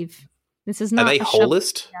 please leave. This is Are not they a shovel.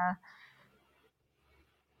 holist?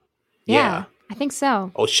 Yeah, I think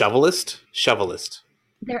so. Or shovelist? Shovelist.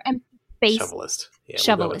 They're base Shovelist. Yeah, shovelist.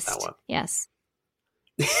 we'll go with that one. Yes.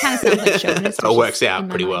 Kind of sounds like chauvinist. So it works out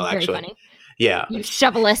pretty mind, well, very actually. Funny. Yeah. You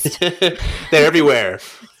shovelist. They're everywhere.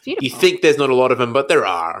 Beautiful. You think there's not a lot of them, but there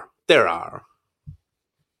are. There are.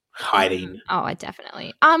 Hiding. Oh,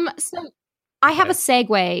 definitely. So I have a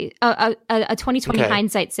segue, a 2020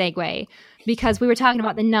 hindsight segue, because we were talking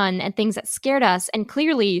about the nun and things that scared us, and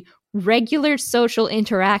clearly regular social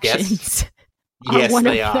interactions are one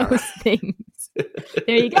of those things.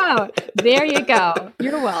 There you go. There you go.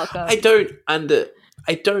 You're welcome.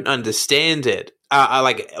 I don't understand it. I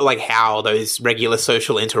like how those regular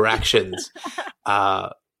social interactions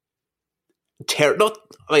not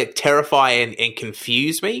like terrify and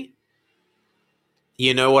confuse me.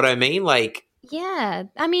 You know what I mean? Like, yeah,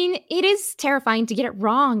 I mean, it is terrifying to get it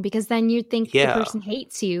wrong, because then you think the person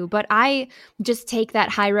hates you. But I just take that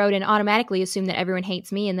high road and automatically assume that everyone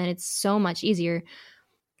hates me, and then it's so much easier.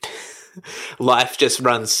 Life just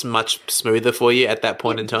runs much smoother for you at that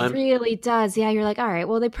point in time. It really does. Yeah, you're like, all right,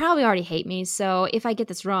 well, they probably already hate me, so if I get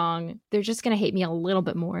this wrong, they're just going to hate me a little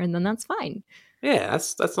bit more, and then that's fine. Yeah,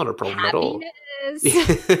 that's not a problem at all.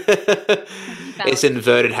 It's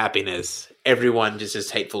inverted happiness. Everyone just is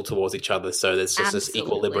hateful towards each other, so there's just this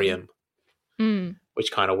equilibrium,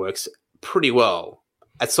 which kind of works pretty well.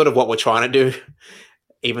 That's sort of what we're trying to do,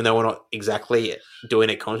 even though we're not exactly doing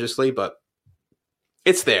it consciously, but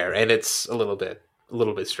it's there, and it's a little bit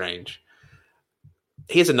strange.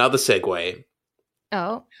 Here's another segue.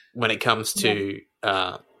 Oh, when it comes to,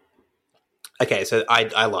 okay, so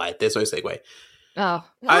I lied. There's no segue. Oh,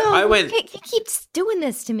 I went. He keeps doing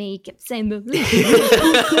this to me. He keeps saying the.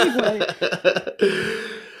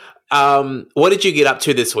 What did you get up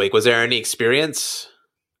to this week? Was there any experience?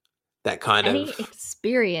 That kind of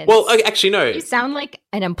experience. Well, actually, no. You sound like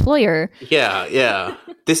an employer. Yeah.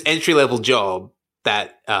 This entry-level job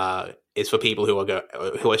that is for people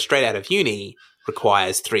who are straight out of uni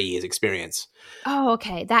requires 3 years experience. Oh,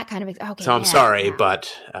 okay, that kind of okay. So I'm sorry,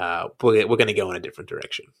 but we're going to go in a different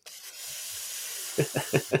direction.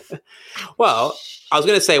 Well, I was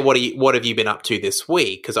going to say, what have you been up to this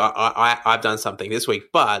week? Because I've done something this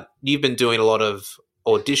week, but you've been doing a lot of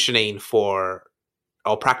auditioning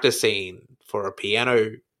practicing for a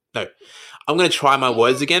piano. No, I'm going to try my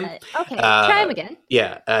words again. Okay, try them again.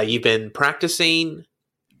 Yeah, you've been practicing.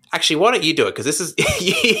 Actually, why don't you do it? Because this is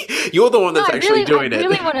you're the one that's doing it.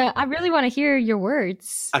 I really want to hear your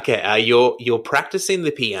words. Okay, you're practicing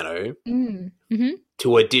the piano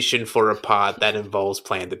to audition for a part that involves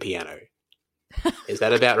playing the piano. Is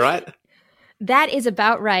that about right? That is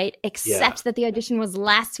about right, except that the audition was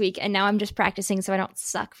last week, and now I'm just practicing so I don't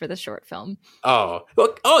suck for the short film. Oh,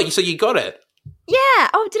 look! Oh, so you got it? Yeah.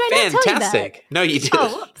 Oh, did I not tell you that? Fantastic! No, you didn't.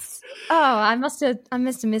 Oh, whoops. Oh, I must have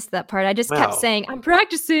missed that part. I just kept saying, I'm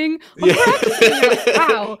practicing. Like,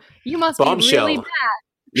 wow, you must be really bad.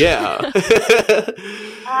 Yeah.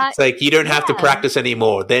 It's like, you don't have to practice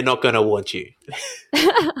anymore. They're not going to want you.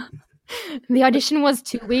 The audition was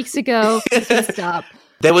 2 weeks ago. Stop.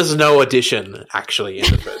 There was no audition, actually, in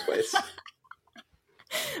the first place.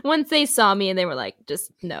 Once they saw me and they were like,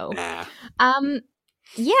 just no. Nah.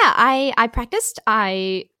 Yeah, I practiced.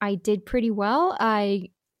 I did pretty well. I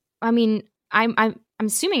mean, I'm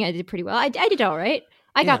assuming I did pretty well. I did all right.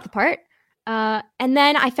 I got the part. And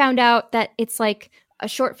then I found out that it's like a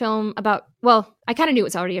short film about, well, I kind of knew it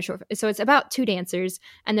was already a short film. So it's about 2 dancers,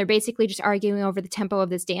 and they're basically just arguing over the tempo of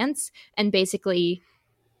this dance. And basically,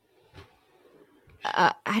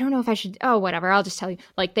 I don't know if I should, whatever. I'll just tell you.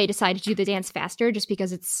 Like, they decided to do the dance faster just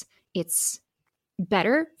because it's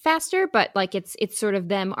better faster, but like it's sort of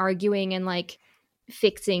them arguing and like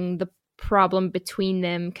fixing the problem between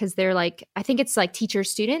them, because they're like, I think it's like teacher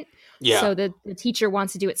student. So the teacher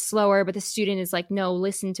wants to do it slower, but the student is like, no,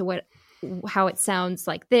 listen to how it sounds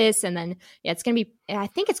like this. And then it's gonna be, I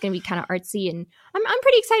think it's gonna be kind of artsy, and I'm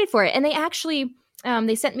pretty excited for it. And they actually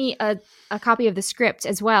they sent me a copy of the script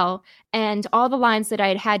as well, and all the lines that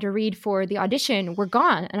I had to read for the audition were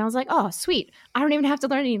gone. And I was like, oh, sweet. I don't even have to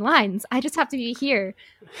learn any lines. I just have to be here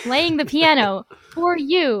playing the piano for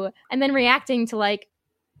you and then reacting to like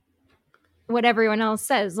what everyone else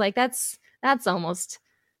says. Like that's almost,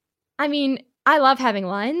 I mean, I love having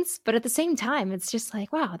lines, but at the same time, it's just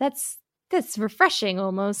like, wow, that's that's refreshing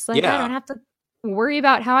almost. Like I don't have to worry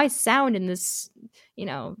about how I sound in this,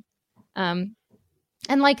 and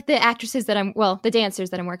like the actresses the dancers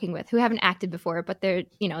that I'm working with who haven't acted before, but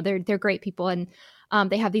they're great people. And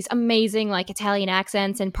they have these amazing like Italian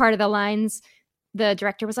accents, and part of the lines, the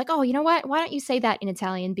director was like, oh, you know what? Why don't you say that in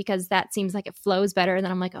Italian? Because that seems like it flows better. And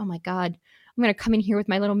then I'm like, oh my God, I'm going to come in here with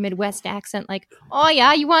my little Midwest accent. Like, oh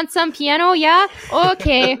yeah, you want some piano? Yeah.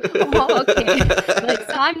 Okay. Oh, okay. Like,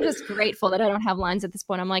 so I'm just grateful that I don't have lines at this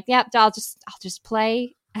point. I'm like, yeah, I'll just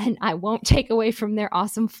play and I won't take away from their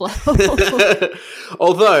awesome flow.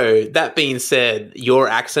 Although that being said, your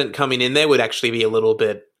accent coming in there would actually be a little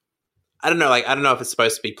bit, I don't know if it's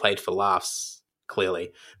supposed to be played for laughs,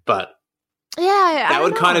 clearly, but yeah, that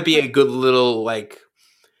would kind of be a good little like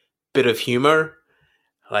bit of humor,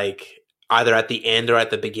 like either at the end or at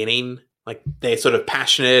the beginning. Like they're sort of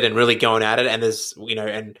passionate and really going at it, and there's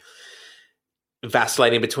and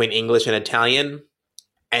vacillating between English and Italian,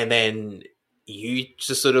 and then you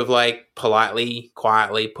just sort of like politely,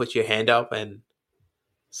 quietly put your hand up and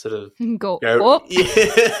sort of go up.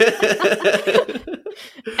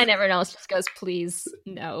 And everyone else just goes, please,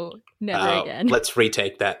 no, never again. Let's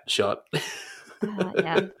retake that shot.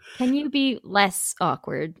 Yeah. Can you be less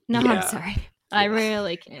awkward? No, yeah. I'm sorry. I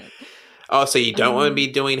really can't. Oh, so you don't want to be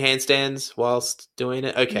doing handstands whilst doing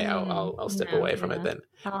it? Okay, I'll step away from it then.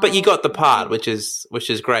 But you got the part, which is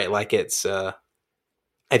great. Like it's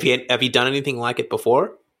have you done anything like it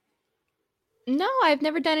before? No, I've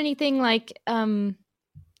never done anything like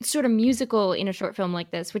sort of musical in a short film like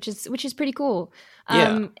this, which is pretty cool.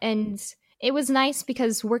 And it was nice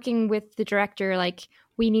because working with the director, like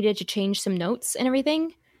we needed to change some notes and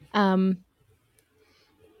everything,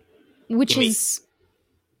 which is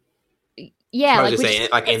I was just saying,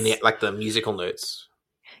 like in the like the musical notes.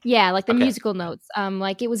 Yeah, like the musical notes.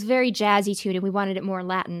 Like it was very jazzy tuned, and we wanted it more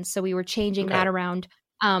Latin, so we were changing that around.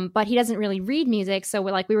 But he doesn't really read music, so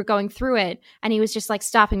we were going through it, and he was just like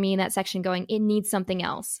stopping me in that section, going, "It needs something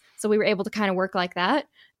else." So we were able to kind of work like that,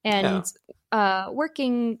 and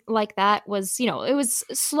working like that was, it was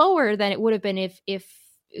slower than it would have been if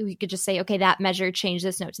we could just say, "Okay, that measure, change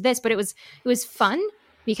this note to this." But it was fun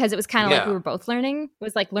because it was kind of like we were both learning. It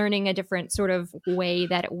was like learning a different sort of way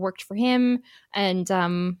that it worked for him, and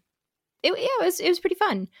it was pretty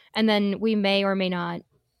fun. And then we may or may not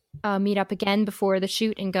meet up again before the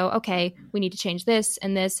shoot and go, okay, we need to change this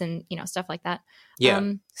and stuff like that.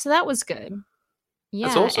 So that was good. Yeah.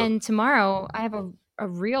 That's awesome. And tomorrow I have a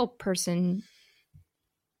real person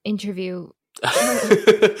interview.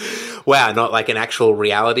 Wow, not like an actual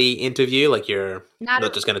reality interview, like you're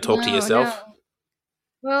not just going to talk to yourself? No.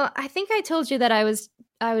 Well, I think I told you that I was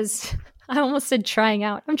I almost said trying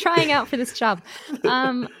out. I'm trying out for this job.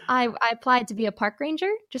 I applied to be a park ranger,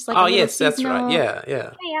 just like yes, that's right. Yeah. Hey,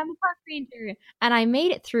 I'm a park ranger, and I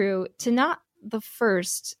made it through to not the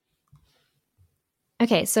first.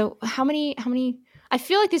 Okay, so how many? I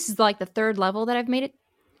feel like this is like the third level that I've made it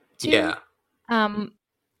to. Yeah.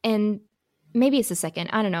 And maybe it's the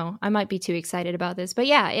second. I don't know. I might be too excited about this, but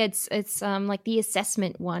yeah, it's like the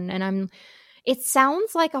assessment one, and it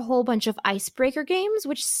sounds like a whole bunch of icebreaker games,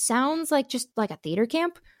 which sounds like just like a theater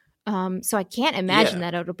camp. So I can't imagine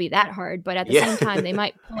that it'll be that hard. But at the same time, they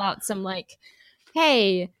might pull out some like,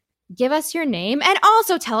 hey, give us your name and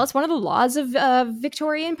also tell us one of the laws of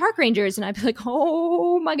Victorian park rangers. And I'd be like,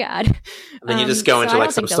 oh my God. And then you just go into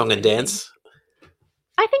like some song and dance.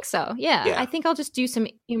 I think so. Yeah. I think I'll just do some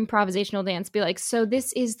improvisational dance. Be like, so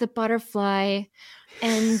this is the butterfly.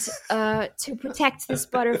 And to protect this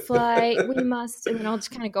butterfly, we must. And then I'll just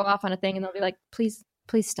kind of go off on a thing, and they'll be like, "Please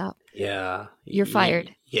stop." Yeah, you're fired.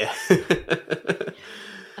 Yeah,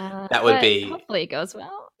 that would be. Hopefully, it goes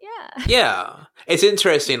well. Yeah. Yeah, it's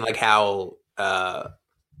interesting, like how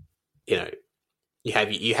you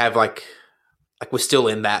have like we're still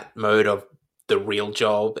in that mode of the real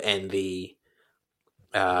job and the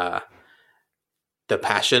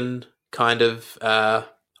passion kind of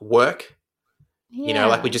work. Yeah.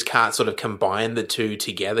 Like we just can't sort of combine the two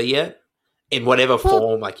together yet in whatever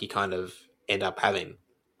form like you kind of end up having.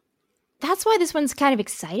 That's why this one's kind of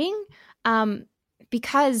exciting,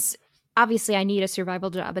 because obviously I need a survival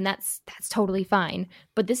job, and that's totally fine.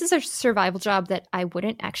 But this is a survival job that I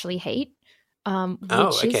wouldn't actually hate,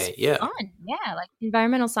 which is fun. Yeah, like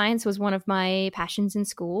environmental science was one of my passions in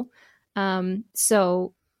school.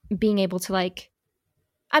 So being able to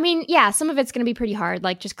some of it's going to be pretty hard,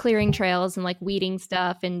 like just clearing trails and like weeding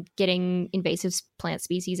stuff and getting invasive plant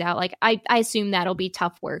species out. Like I assume that'll be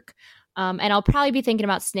tough work. And I'll probably be thinking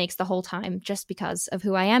about snakes the whole time just because of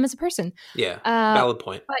who I am as a person. Yeah, valid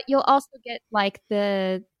point. But you'll also get like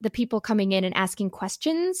the people coming in and asking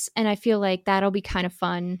questions, and I feel like that'll be kind of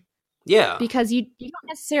fun. Yeah, because you don't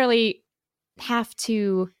necessarily have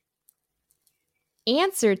to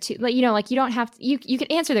answer to, like, you know, like you don't have to, you can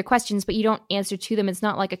answer their questions, but you don't answer to them. It's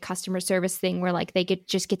not like a customer service thing where like they get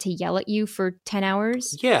to yell at you for 10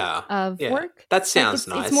 hours of work. That sounds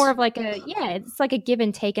nice. It's more of like it's like a give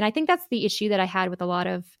and take. And I think that's the issue that I had with a lot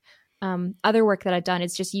of other work that I've done.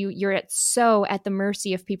 It's just you're at the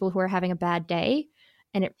mercy of people who are having a bad day,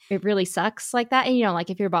 and it really sucks like that. And you know,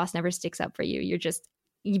 like if your boss never sticks up for you,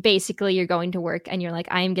 you're going to work and you're like,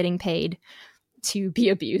 I am getting paid to be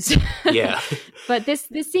abused. Yeah. But this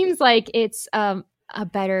seems like it's a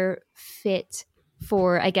better fit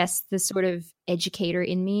for, I guess, the sort of educator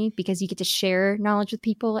in me, because you get to share knowledge with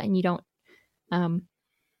people and you don't,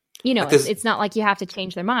 you know, like it's not like you have to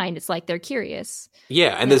change their mind. It's like they're curious.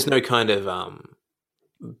 Yeah. And there's no kind of,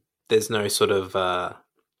 there's no sort of, I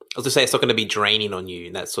was to say it's not going to be draining on you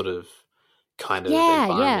in that sort of kind of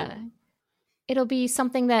environment. Yeah. It'll be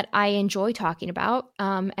something that I enjoy talking about.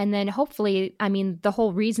 And then hopefully, I mean, the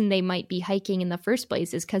whole reason they might be hiking in the first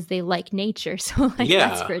place is because they like nature. So like,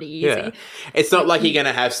 that's pretty easy. Yeah. It's not like you're going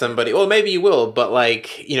to have somebody, or maybe you will, but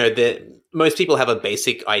like, you know, most people have a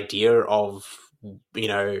basic idea of, you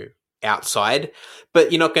know, outside,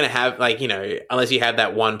 but you're not going to have like, you know, unless you have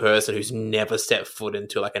that one person who's never stepped foot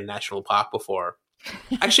into like a national park before.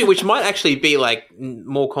 Actually, which might actually be like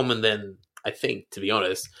more common than I think, to be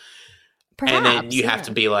honest. Perhaps, and then you have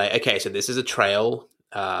to be like, okay, so this is a trail.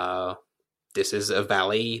 This is a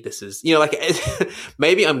valley. This is, you know, like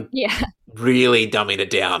maybe I'm really dumbing it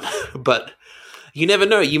down, but you never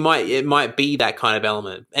know. It might be that kind of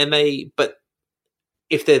element. But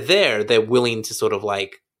if they're there, they're willing to sort of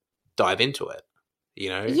like dive into it, you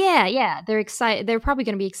know? Yeah. They're excited. They're probably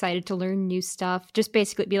going to be excited to learn new stuff. Just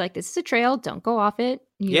basically be like, this is a trail. Don't go off it.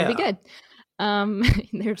 You'll be good.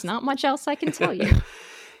 There's not much else I can tell you.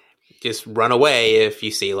 Just run away if you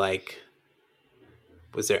see, like,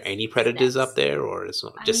 was there any predators up there, or is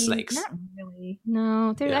it just snakes? Not really.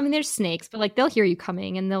 No, I mean, there's snakes, but like they'll hear you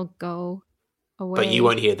coming and they'll go away. But you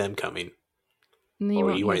won't hear them coming,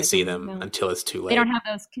 or you won't see them until it's too late. They don't have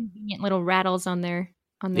those convenient little rattles on their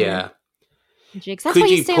jigs. That's Could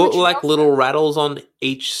you put like little rattles on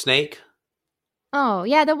each snake? Oh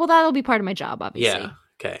yeah, that'll be part of my job, obviously. Yeah.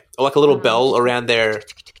 Okay. Or like a little bell around their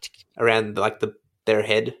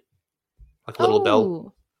head. Like a little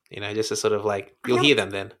bell, you know, just to sort of like, you'll hear them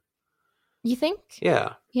then. You think?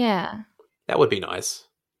 Yeah. Yeah. That would be nice.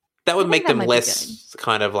 That would make them less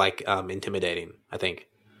kind of like intimidating, I think.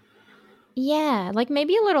 Yeah, like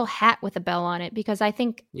maybe a little hat with a bell on it, because I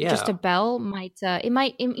think just a bell might, it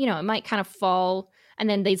might kind of fall and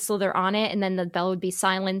then they'd slither on it and then the bell would be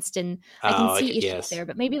silenced, and I can see issues there,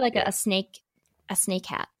 but maybe like a snake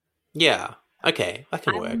hat. Yeah. Okay, that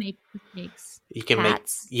can work. Make snakes. You can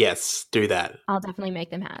hats. Do that. I'll definitely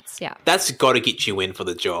make them hats. Yeah, that's got to get you in for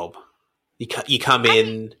the job. You come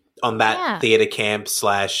in on that theater camp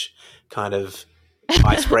 / kind of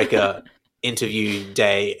icebreaker interview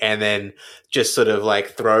day, and then just sort of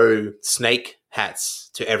like throw snake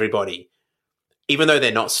hats to everybody, even though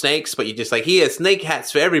they're not snakes. But you're just like, here, snake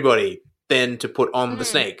hats for everybody. Then to put on the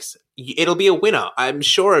snakes, it'll be a winner. I'm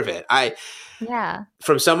sure of it.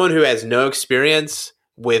 From someone who has no experience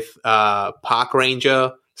with park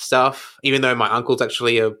ranger stuff, even though my uncle's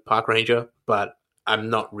actually a park ranger, but I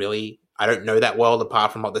don't know that well,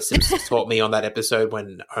 apart from what The Simpsons taught me on that episode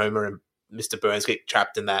when Homer and Mr. Burns get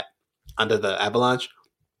trapped in that under the avalanche.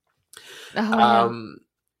 I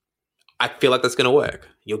feel like that's going to work.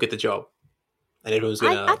 You'll get the job, and everyone's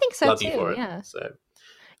going to love you for it. Yeah. So,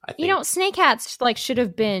 I think, snake hats like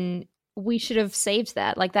we should have saved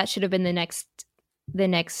that. Like that should have been the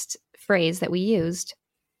next phrase that we used.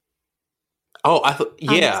 Oh, I thought,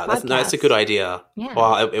 that's a good idea. Yeah.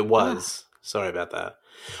 Well, it was. Yeah. Sorry about that.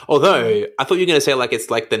 Although I thought you were going to say like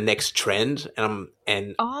it's like the next trend, I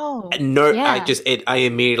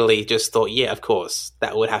immediately just thought, yeah, of course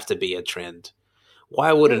that would have to be a trend.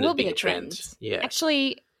 Why wouldn't it be a trend? Yeah,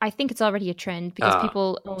 actually, I think it's already a trend because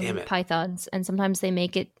people own pythons, and sometimes they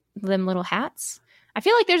make them little hats. I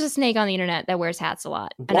feel like there's a snake on the internet that wears hats a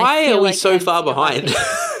lot. Why are we so far behind?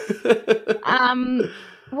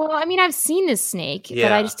 Well, I mean, I've seen this snake,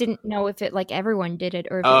 but I just didn't know if it like everyone did it,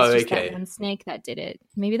 or if it's just that one snake that did it.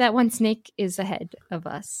 Maybe that one snake is ahead of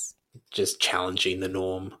us. Just challenging the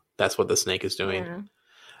norm. That's what the snake is doing. Yeah.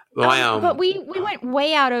 But we went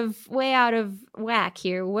way out of whack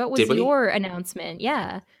here. What was your announcement?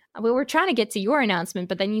 Yeah. We were trying to get to your announcement,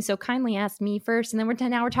 but then you so kindly asked me first, and then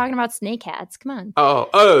now we're talking about snake hats. Come on.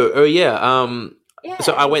 Oh yeah. Yeah.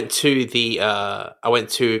 So I went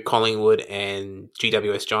to Collingwood and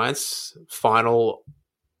GWS Giants final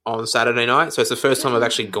on Saturday night. So it's the first time I've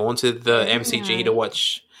actually gone to the MCG to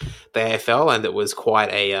watch the AFL, and it was quite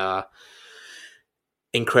a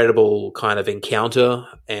incredible kind of encounter.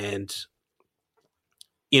 And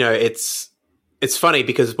it's funny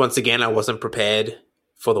because once again I wasn't prepared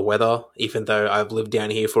for the weather, even though I've lived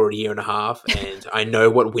down here for a year and a half and I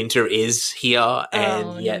know what winter is here,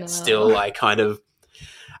 and yet still I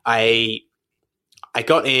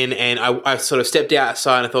got in and I sort of stepped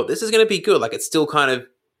outside and I thought this is going to be good. Like it's still kind of,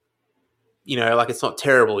 like it's not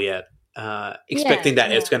terrible yet. Expecting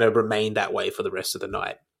that it's going to remain that way for the rest of the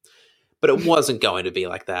night. But it wasn't going to be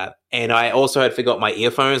like that. And I also had forgot my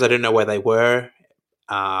earphones. I didn't know where they were.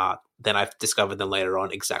 Then I've discovered them later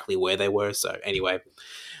on exactly where they were. So anyway,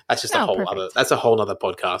 that's just a whole other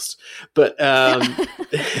podcast. But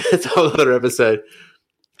it's a whole other episode.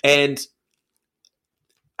 And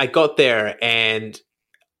I got there, and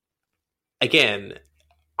again,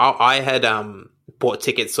 I had bought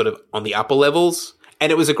tickets sort of on the upper levels,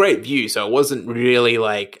 and it was a great view. So it wasn't really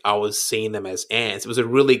like I was seeing them as ants. It was a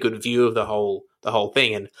really good view of the whole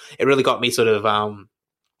thing, and it really got me sort of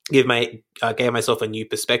gave myself a new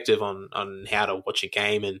perspective on how to watch a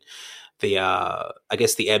game, and the I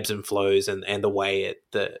guess the ebbs and flows and the way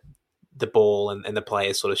the ball and the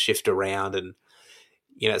players sort of shift around, and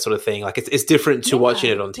that sort of thing. Like it's different to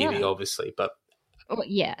watching it on TV, obviously, but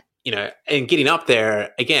and getting up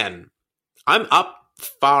there again, I'm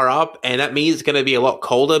far up, and that means it's going to be a lot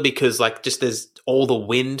colder because like just there's all the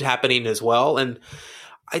wind happening as well, and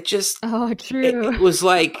I just true. It was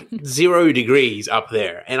like 0 degrees up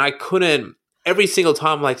there, and I couldn't. Every single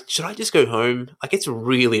time, like, should I just go home? Like, it's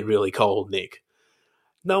really, really cold, Nick.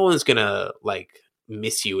 No one's gonna like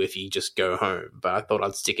miss you if you just go home. But I thought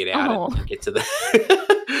I'd stick it out and get to the.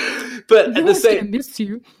 But at the same, miss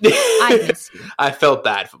you. I miss you. I felt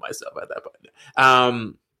bad for myself at that point.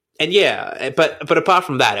 And yeah, but apart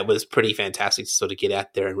from that, it was pretty fantastic to sort of get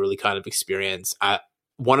out there and really kind of experience.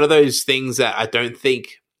 One of those things that I don't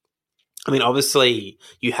think. I mean, obviously,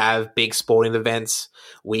 you have big sporting events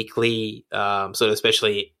weekly, sort of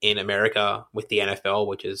especially in America with the NFL,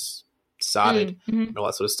 which has started and all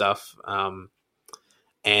that sort of stuff,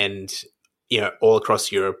 and all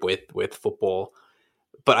across Europe with football.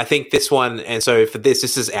 But I think this one, and so for this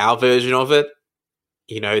is our version of it.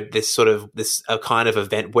 This kind of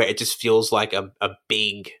event where it just feels like a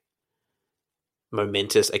big,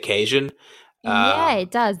 momentous occasion. Yeah,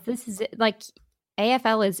 it does. This is like.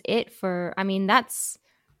 AFL is it for, I mean, that's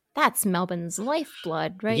Melbourne's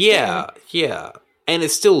lifeblood, right? Yeah. And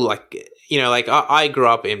it's still like, like I grew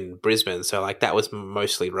up in Brisbane, so like that was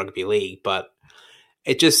mostly rugby league, but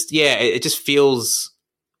it just feels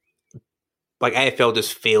like AFL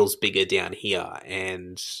just feels bigger down here.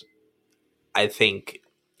 And I think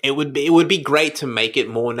it would be great to make it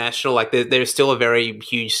more national. Like there's still a very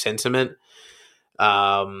huge sentiment,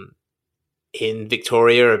 in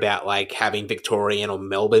Victoria about like having Victorian or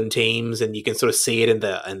Melbourne teams, and you can sort of see it in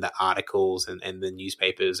the articles and the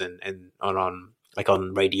newspapers and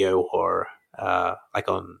on radio or like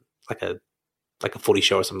on like a footy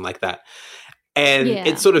show or something like that. And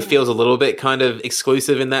it sort of feels a little bit kind of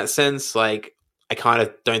exclusive in that sense. Like I kind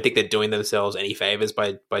of don't think they're doing themselves any favors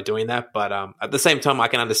by doing that. But at the same time, I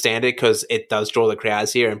can understand it because it does draw the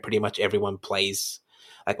crowds here, and pretty much everyone plays.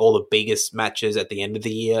 Like all the biggest matches at the end of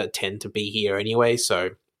the year tend to be here anyway,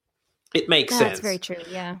 so it makes sense. That's very true,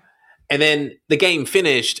 yeah. And then the game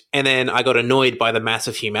finished, and then I got annoyed by the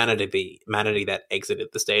massive humanity that exited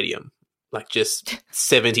the stadium. Like just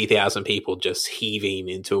 70,000 people just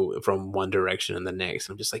heaving from one direction and the next.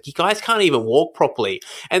 I'm just like, you guys can't even walk properly.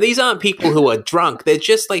 And these aren't people who are drunk. They're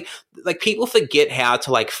just like people forget how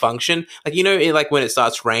to like function. Like, like when it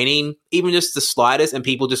starts raining, even just the slightest, and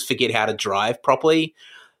people just forget how to drive properly.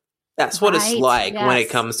 That's what it's like when it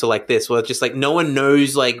comes to like this. Well, it's just like no one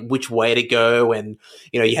knows like which way to go. And,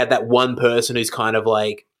 you had that one person who's kind of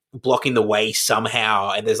like blocking the way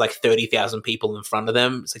somehow, and there's like 30,000 people in front of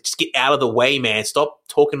them. It's like, just get out of the way, man. Stop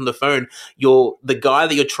talking on the phone. The guy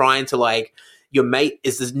that you're trying to like, your mate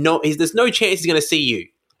there's no chance he's going to see you.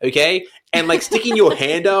 Okay. And like sticking your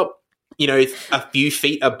hand up, a few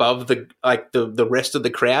feet above the rest of the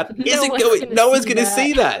crowd. No one's going to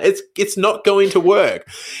see that. It's not going to work.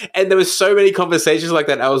 And there was so many conversations like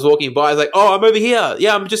that. I was walking by. I was like, oh, I'm over here.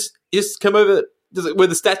 Yeah. I'm just come over where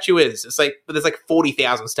the statue is. It's like, but there's like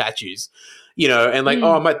 40,000 statues, and like,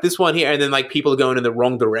 oh, I'm at this one here. And then like people are going in the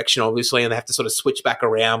wrong direction, obviously, and they have to sort of switch back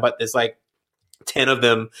around. But there's like 10 of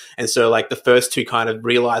them. And so like the first two kind of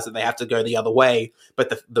realize that they have to go the other way,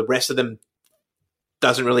 but the rest of them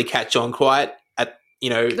doesn't really catch on quite at,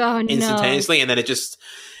 instantaneously. And then it just,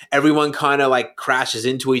 everyone kind of like crashes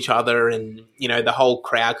into each other, and, the whole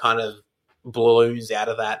crowd kind of balloons out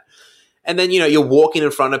of that. And then, you're walking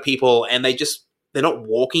in front of people and they're not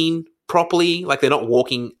walking properly. Like they're not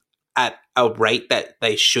walking at a rate that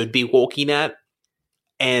they should be walking at.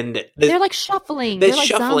 And they're like shuffling. They're like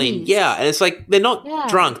shuffling. Zombies. Yeah. And it's like, they're not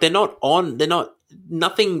drunk.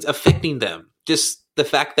 Nothing's affecting them. Just the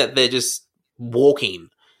fact that they're just walking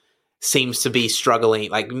seems to be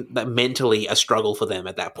struggling, like mentally a struggle for them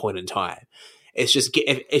at that point in time. It's just,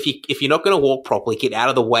 if you're not going to walk properly, get out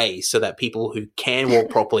of the way so that people who can walk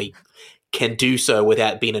properly can do so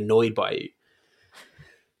without being annoyed by you.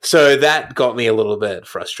 So that got me a little bit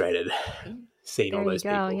frustrated, seeing all those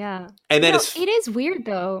people. Yeah. And then it is weird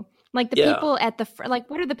though. Like the people at the like,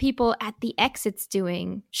 what are the people at the exits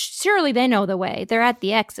doing? Surely they know the way. They're at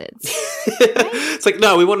the exits. Right? It's like,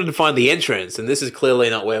 no, we wanted to find the entrance, and this is clearly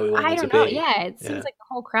not where we wanted to be. I don't know. Yeah, it seems like the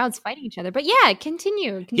whole crowd's fighting each other. But yeah,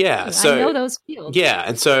 continue. Yeah, so I know those fields. Yeah,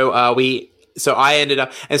 and so I ended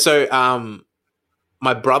up, and so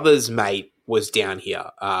my brother's mate was down here.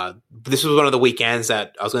 This was one of the weekends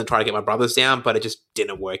that I was going to try to get my brothers down, but it just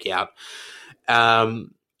didn't work out.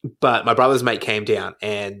 But my brother's mate came down,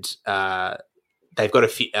 and they've got a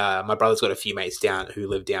few. My brother's got a few mates down who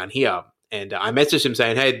live down here, and I messaged him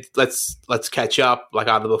saying, "Hey, let's catch up, like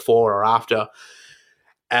either before or after."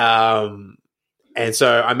 And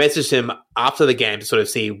so I messaged him after the game to sort of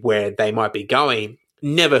see where they might be going.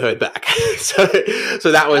 Never heard back. so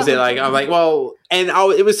that was it. Like I'm like, well, and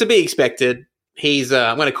it was to be expected. He's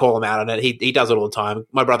I'm going to call him out on it. He does it all the time.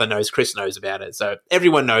 My brother knows. Chris knows about it. So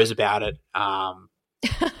everyone knows about it.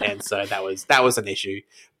 And so that was an issue,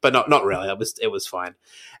 but not really. It was fine.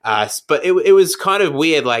 But it was kind of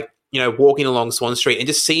weird, like, walking along Swan Street and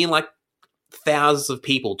just seeing like thousands of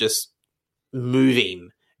people just moving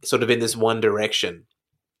sort of in this one direction,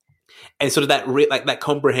 and sort of that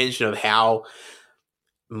comprehension of how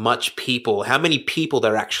many people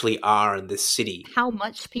there actually are in this city. How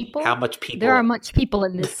much people? There are much people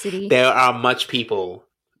in this city. There are much people.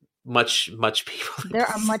 Much people. There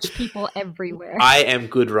are much people everywhere. I am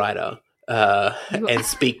good writer and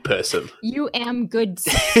speak person. You am good.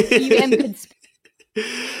 You am good.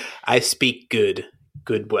 I speak good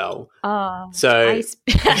well. So you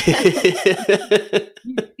speak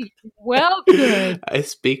well good. I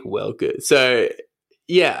speak well good. So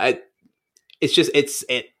yeah,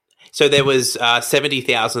 So there was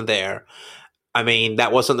 70,000 there. I mean,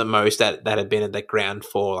 that wasn't the most that had been at the ground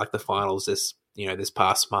for like the finals this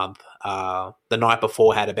past month. The night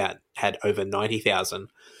before had over 90,000.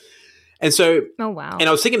 And so, oh wow! And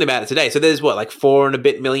I was thinking about it today. So there's like 4 and a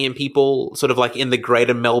bit million people, sort of like in the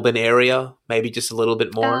greater Melbourne area, maybe just a little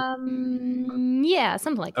bit more. Yeah,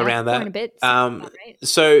 something like that. Around that, 4 and a bit. Right.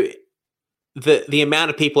 So the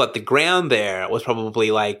amount of people at the ground there was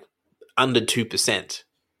probably like under 2%,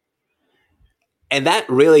 and that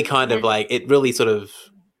really kind of like it really sort of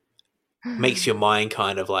makes your mind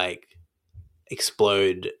kind of like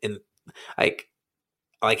explode in like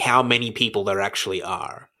how many people there actually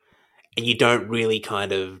are. And you don't really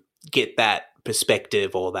kind of get that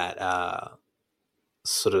perspective or that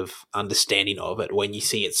sort of understanding of it when you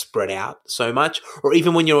see it spread out so much, or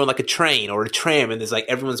even when you're on like a train or a tram and there's like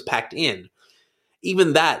everyone's packed in.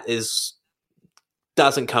 Even that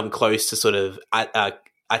doesn't come close to sort of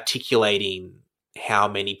articulating how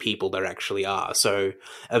many people there actually are. So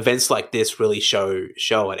events like this really show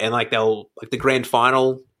it, and like the grand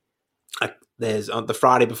final. There's on the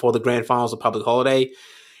Friday before the grand final is a public holiday.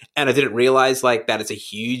 And I didn't realize like that it's a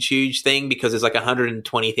huge thing, because there's like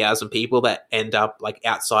 120,000 people that end up like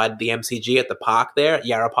outside the MCG at the park there at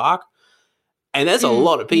Yarra Park. And there's a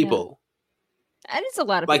lot of people. Yeah. That is a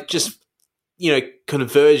lot of like people. Just,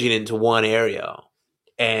 converging into one area.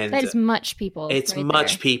 And that is much people. It's right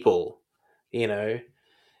much there. People,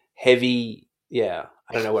 heavy. Yeah.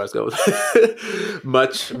 I don't know where I was going with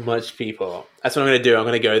much people. That's what I'm going to do. I'm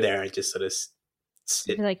going to go there and just sort of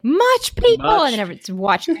sit. You're like, much people, and then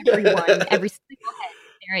watch everyone, every single head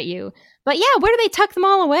stare at you. But yeah, where do they tuck them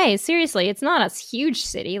all away? Seriously, it's not a huge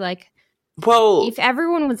city. Like, well, if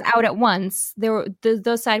everyone was out at once,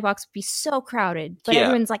 those sidewalks would be so crowded. But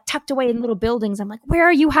everyone's like tucked away in little buildings. I'm like, where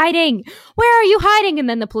are you hiding? Where are you hiding? And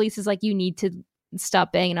then the police is like, you need to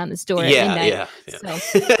stop banging on this door at midnight. Yeah. So,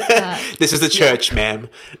 this is the church, ma'am.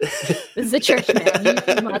 This is the church, ma'am.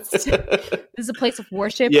 You must. This is a place of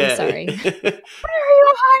worship. Yeah. I'm sorry. Where are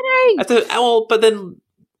you hiding? But then,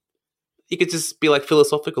 You could just be like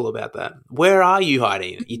philosophical about that. Where are you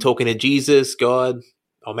hiding? Are you talking to Jesus, God,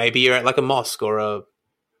 or maybe you're at like a mosque or a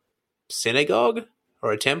synagogue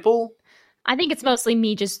or a temple? I think it's mostly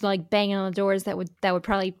me just like banging on the doors that would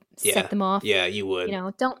probably set them off. Yeah, you would. You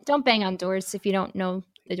know, don't bang on doors if you don't know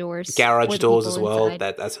the doors. Garage doors as well.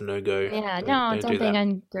 That's a no-go. Yeah, don't bang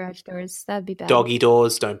on garage doors. That'd be bad. Doggy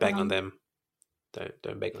doors, don't bang on them.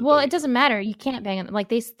 Don't bang on. Well, it doesn't matter. You can't bang on them. Like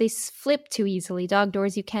they flip too easily. Dog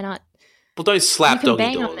doors, you cannot. Well, don't slap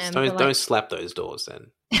doggy doors. Don't slap those doors then.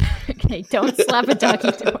 Okay, don't slap a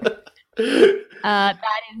doggy door.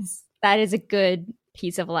 That is a good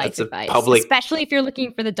piece of life advice, especially if you're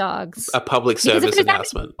looking for the dogs. A public service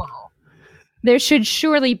announcement. There should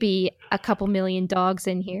surely be a couple million dogs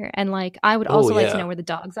in here, and like I would also like to know where the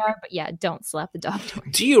dogs are. But yeah, don't slap the dog door.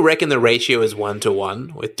 Do you reckon the ratio is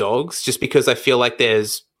 1-to-1 with dogs? Just because I feel like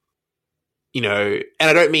there's, you know, and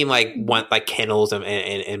I don't mean like kennels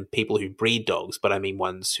and people who breed dogs, but I mean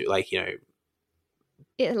ones who like, you know,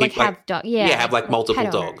 have dogs. Yeah, have like multiple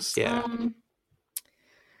dogs. Yeah.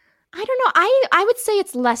 I don't know. I would say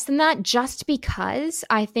it's less than that just because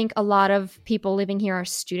I think a lot of people living here are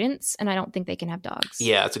students and I don't think they can have dogs.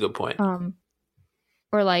 Yeah, that's a good point.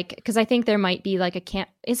 Or like, because I think there might be like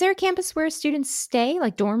is there a campus where students stay,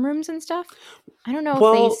 like dorm rooms and stuff? I don't know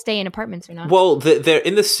if they stay in apartments or not. Well, there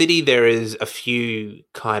in the city, there is a few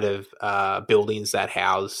kind of buildings that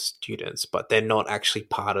house students, but they're not actually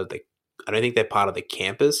part of I don't think they're part of the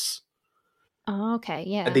campus. Oh, okay,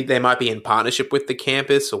 yeah. I think they might be in partnership with the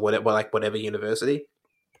campus or whatever university.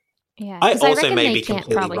 Yeah, I also may be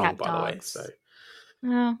completely wrong, by the way. So,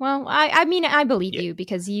 well, I mean, I believe you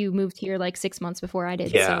because you moved here like 6 months before I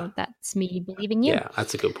did. Yeah. So that's me believing you. Yeah,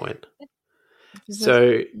 that's a good point.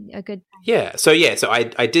 So a good. Yeah, so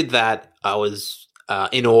I did that. I was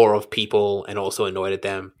in awe of people and also annoyed at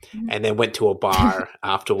them, and then went to a bar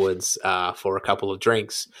afterwards for a couple of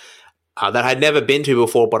drinks. That I'd never been to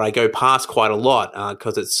before, but I go past quite a lot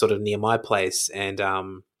because it's sort of near my place, and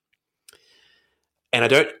I've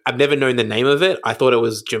never known the name of it. I thought it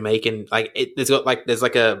was Jamaican, there's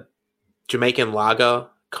like a Jamaican lager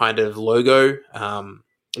kind of logo. A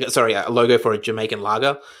logo for a Jamaican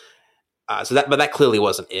lager. But that clearly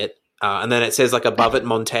wasn't it. And then it says like above it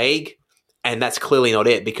Montague, and that's clearly not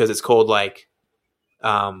it because it's called like,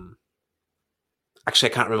 actually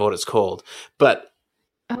I can't remember what it's called, but.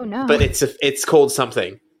 Oh no! But it's called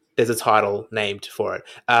something. There's a title named for it,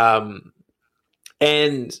 and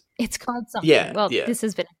it's called something. Yeah, well, this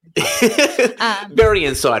has been very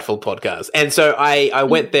insightful podcast. And so I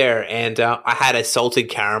went there and I had a salted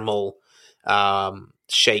caramel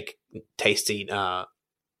shake tasting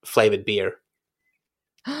flavored beer.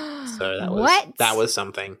 So that was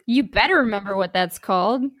something. You better remember what that's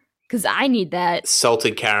called because I need that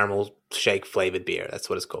salted caramel shake flavored beer. That's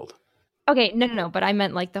what it's called. Okay, no, but I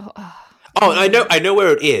meant like the. I know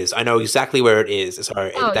where it is. I know exactly where it is.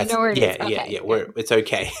 Sorry, you know where it is. Okay, yeah. It's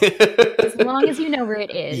okay. As long as you know where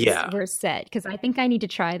it is, we're set. Because I think I need to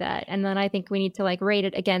try that, and then I think we need to like rate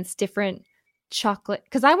it against different chocolate.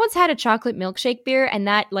 Because I once had a chocolate milkshake beer, and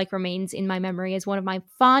that like remains in my memory as one of my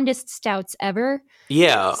fondest stouts ever.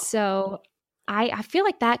 Yeah. So I feel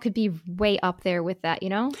like that could be way up there with that. You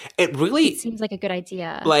know, it seems like a good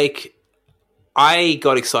idea. Like. I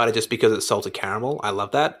got excited just because it's salted caramel. I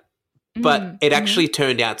love that. But it actually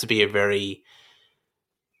turned out to be a very,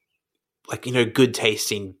 like, you know, good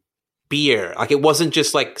tasting beer. Like, it wasn't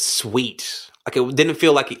just, like, sweet. Like, it didn't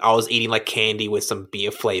feel like I was eating, like, candy with some beer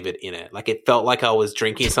flavored in it. Like, it felt like I was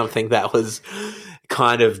drinking something that was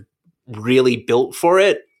kind of really built for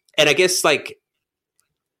it. And I guess, like,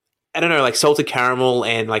 I don't know, like, salted caramel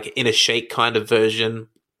and, like, in a shake kind of version,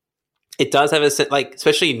 it does have a, like,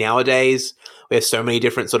 especially nowadays, we have so many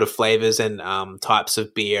different sort of flavors and types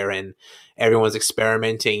of beer and everyone's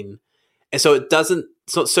experimenting. And so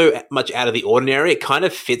it's not so much out of the ordinary. It kind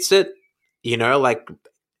of fits it, you know, like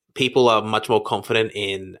people are much more confident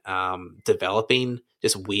in developing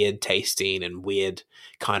just weird tasting and weird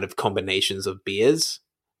kind of combinations of beers.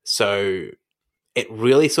 So it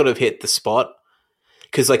really sort of hit the spot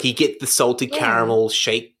because like you get the salted caramel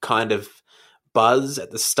shake kind of buzz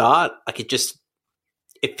at the start. Like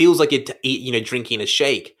it feels like you're drinking a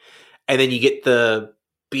shake, and then you get the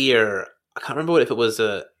beer. I can't remember if it was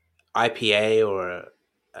a IPA or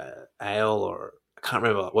a ale, or I can't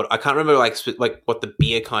remember like what the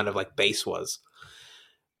beer kind of like base was.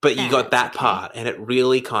 But you got that part, and it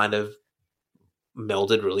really kind of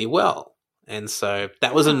melded really well. And so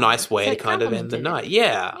that was a nice way to kind of end the night.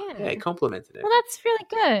 Yeah, it complemented it. Well, that's really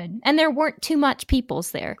good. And there weren't too much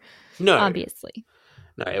peoples there. No, obviously.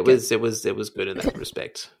 No, it was good in that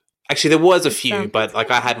respect. Actually, there was a few, but like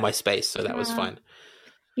I had my space, so that was fine.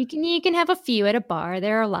 You can have a few at a bar.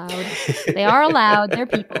 They're allowed. They are allowed. They're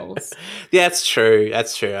people's. Yeah, that's true.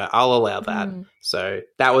 That's true. I'll allow that. So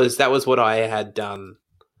that was what I had done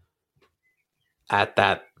at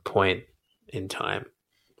that point in time.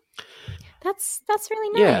 That's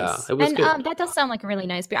really nice. Yeah, it was good. That does sound like a really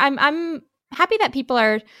nice beer. I'm happy that people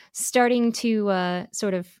are starting to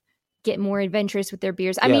sort of get more adventurous with their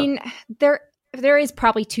beers. I mean, there is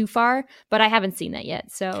probably Too Far, but I haven't seen that yet.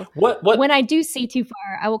 So what when I do see Too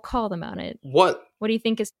Far, I will call them on it. What do you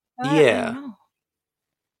think is? Yeah.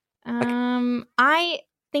 I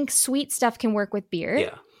think sweet stuff can work with beer.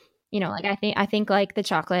 Yeah. You know, like I think like the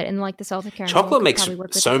chocolate and like the salted caramel. Chocolate makes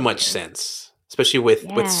so much sense, especially with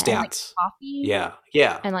stouts. And, like, coffee.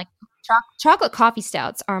 Yeah. And like chocolate coffee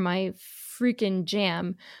stouts are my freaking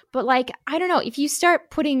jam. But like, I don't know, if you start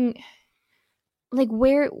putting, like,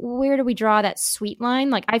 where do we draw that sweet line?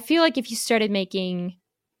 Like, I feel like if you started making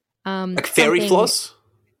like fairy floss,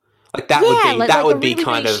 like that would be really,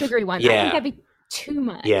 kind really of sugary one. Yeah. I think that'd be too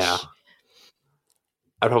much. Yeah.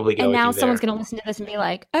 I'd probably go. And with now you someone's there. going to listen to this and be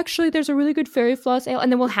like, actually, there's a really good fairy floss ale,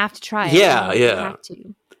 and then we'll have to try it. Yeah. Have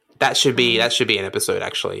to. That should be an episode,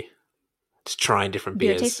 actually. Just trying different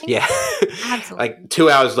beer beers. tasting? Yeah. Absolutely. Like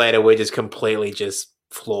 2 hours later, we're just completely just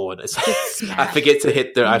floored. I forget to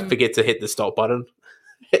hit the stop button.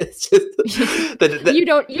 It's just you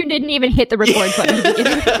didn't even hit the record button.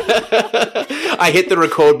 I hit the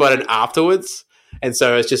record button afterwards, and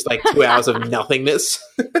so it's just like 2 hours of nothingness.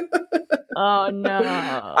 Oh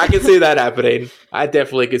no! I can see that happening. I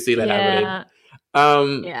definitely can see that happening.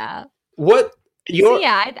 Yeah. What?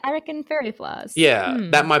 I reckon fairy floss. Yeah,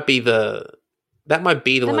 that might be my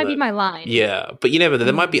line. Yeah, but you never know.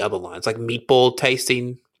 There might be other lines like meatball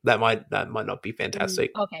tasting. That might not be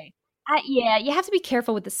fantastic. Okay. You have to be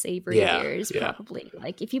careful with the savory beers. Probably,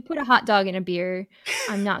 like if you put a hot dog in a beer,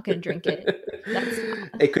 I'm not going to drink it.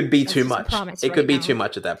 It could be too much. It could be too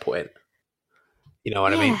much at that point. You know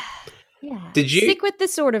what I mean? Yeah. Did you stick with the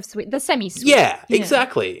sort of sweet, the semi-sweet? Yeah,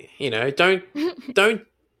 exactly. You know, don't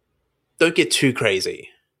get too crazy.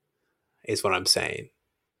 Is what I'm saying.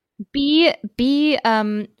 Be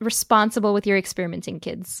responsible with your experimenting,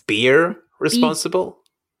 kids. Beer responsible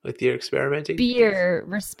with your experimenting. Beer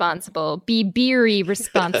responsible. Be beery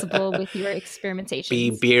responsible with your experimentation.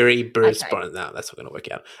 Be beery responsible. No, that's not going to work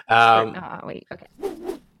out. Wait. Okay.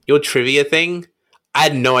 Your trivia thing. I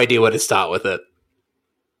had no idea where to start with it.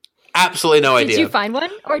 Absolutely no idea. Did you find one,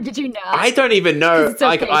 or did you not? I don't even know. Okay,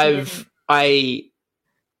 like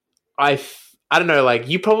I don't know. Like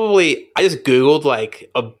you probably, I just googled like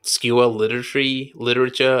obscure literature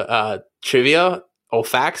trivia or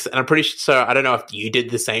facts, and I'm pretty sure. So I don't know if you did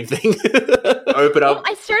the same thing. Open up. Well,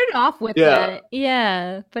 I started off with that,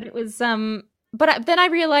 but it was but then I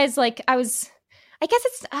realized like I guess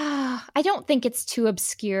it's I don't think it's too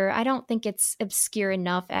obscure. I don't think it's obscure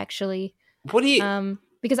enough actually. What do you?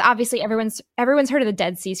 Because obviously everyone's heard of the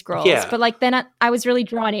Dead Sea Scrolls, but like then I was really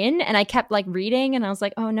drawn in, and I kept like reading, and I was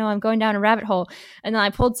like, oh no, I'm going down a rabbit hole, and then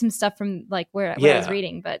I pulled some stuff from like where I was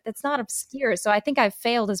reading, but it's not obscure, so I think I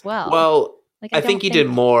failed as well. Well, like, I think you did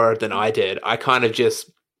more than I did. I kind of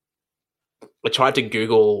I tried to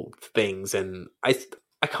Google things, and I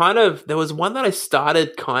there was one that I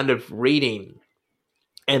started kind of reading,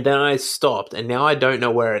 and then I stopped, and now I don't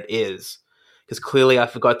know where it is. Because clearly I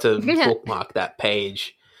forgot to bookmark that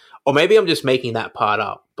page. Or maybe I'm just making that part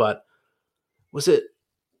up. But was it...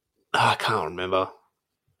 I can't remember.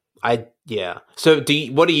 So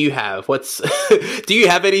what do you have? Do you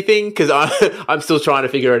have anything? Because I'm still trying to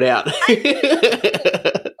figure it out. That's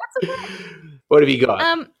okay. What have you got?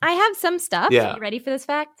 I have some stuff. Yeah. Are you ready for this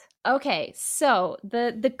fact? Okay, so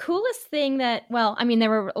the coolest thing that, well, I mean, there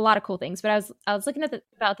were a lot of cool things, but I was looking at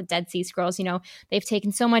about the Dead Sea Scrolls. You know, they've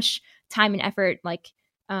taken so much time and effort, like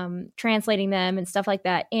translating them and stuff like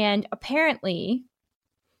that. And apparently,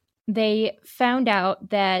 they found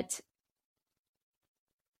out that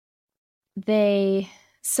it's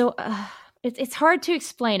hard to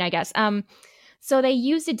explain, I guess. So they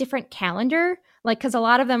used a different calendar, like because a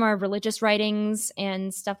lot of them are religious writings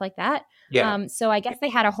and stuff like that. Yeah. So I guess they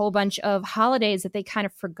had a whole bunch of holidays that they kind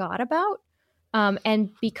of forgot about.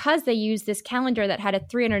 And because they used this calendar that had a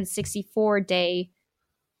 364-day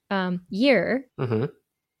year,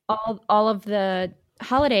 all of the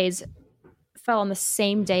holidays fell on the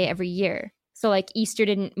same day every year. So like Easter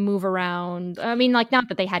didn't move around. I mean, like not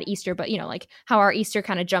that they had Easter, but you know, like how our Easter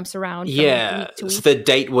kind of jumps around. Yeah. Week to week. So the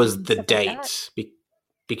date was the date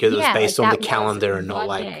because it was based on the calendar and not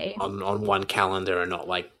like day. on one calendar and not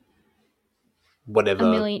like whatever.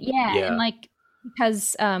 A million. Yeah. And like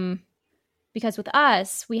because because with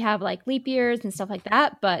us, we have like leap years and stuff like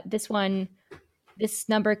that. But this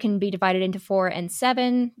number can be divided into 4 and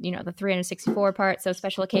 7, the 364 part. So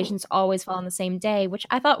special occasions always fall on the same day, which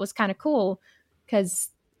I thought was kind of cool because,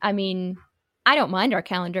 I mean, I don't mind our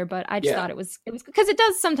calendar, but I just thought it was because it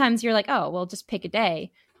does sometimes you're like, oh, well, just pick a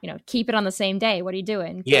day, keep it on the same day. What are you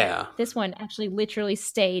doing? Yeah. But this one actually literally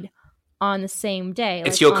stayed on the same day.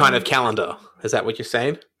 It's your kind of calendar. Is that what you're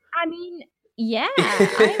saying? I mean, yeah.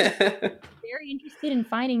 I'm very interested in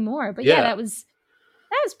finding more. But that was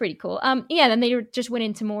pretty cool. Then they just went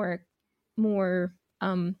into more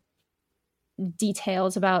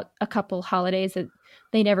details about a couple holidays that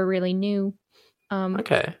they never really knew.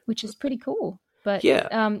 Okay. Which is pretty cool. But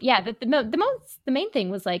the main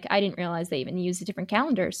thing was like I didn't realize they even used a different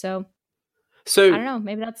calendar. So I don't know.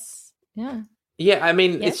 Maybe that's Yeah, I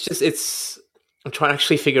mean, I'm trying to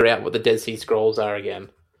actually figure out what the Dead Sea Scrolls are again.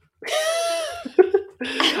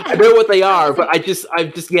 I know what they are, but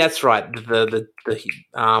that's right. The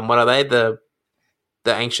what are they? The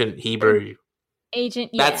ancient Hebrew.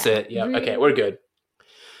 That's it. Yeah. Okay, we're good.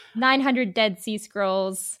 900 Dead Sea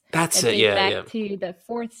Scrolls. That's it. Yeah. Back to the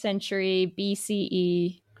 4th century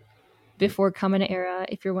BCE, before Common Era.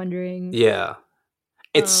 If you're wondering. Yeah,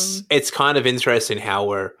 it's kind of interesting how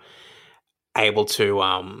we're able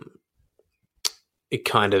to it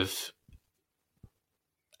kind of,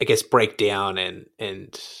 I guess, break down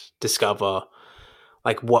and discover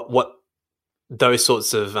like what those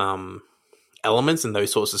sorts of elements and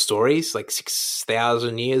those sorts of stories like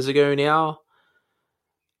 6,000 years ago now,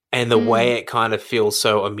 and the way it kind of feels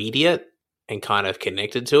so immediate and kind of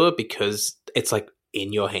connected to it because it's like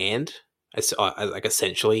in your hand. It's like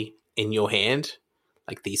essentially in your hand,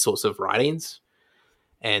 like these sorts of writings,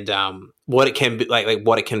 and what it can be like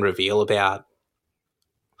what it can reveal about.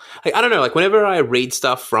 Like, I don't know, like whenever I read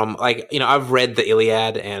stuff from like, I've read the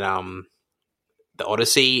Iliad and the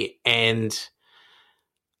Odyssey, and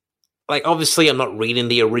like obviously I'm not reading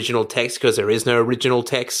the original text because there is no original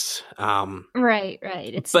text. Right.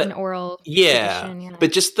 It's an oral tradition,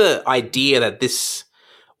 but just the idea that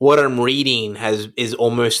what I'm reading is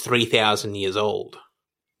almost 3,000 years old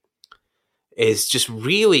is just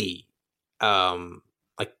really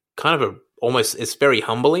like kind of almost it's very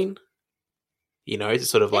humbling. To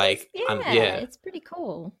sort of like, it's pretty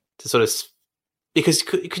cool. To sort of, because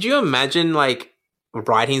could you imagine like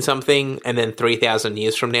writing something and then 3,000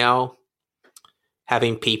 years from now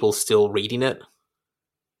having people still reading it?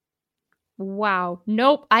 Wow.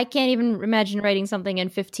 Nope. I can't even imagine writing something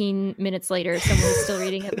and 15 minutes later someone is still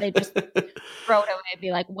reading it. They just throw it away and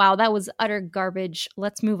be like, wow, that was utter garbage.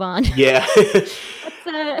 Let's move on. Yeah.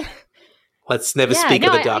 Let's never speak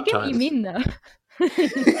of the dark times. I get what you mean, though.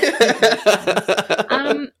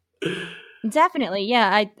 Definitely,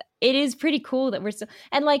 yeah. It is pretty cool that we're still,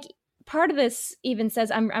 and like part of this even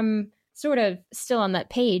says I'm sort of still on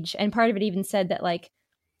that page, and part of it even said that like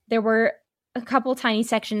there were a couple tiny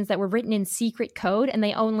sections that were written in secret code, and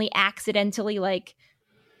they only accidentally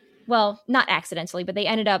not accidentally, but they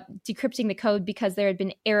ended up decrypting the code because there had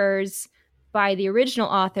been errors by the original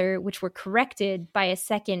author, which were corrected by a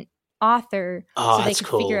second author, so they could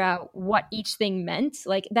figure out what each thing meant.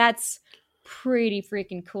 Like that's pretty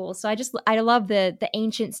freaking cool. So I love the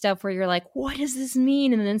ancient stuff where you're like, what does this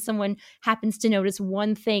mean? And then someone happens to notice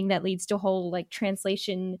one thing that leads to a whole like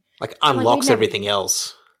translation, like unlocks everything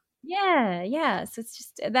else. Yeah. So it's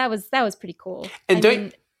just that was pretty cool. And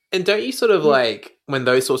don't you sort of like when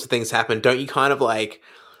those sorts of things happen, don't you kind of like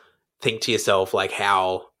think to yourself like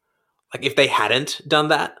how like if they hadn't done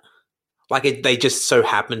that, like they just so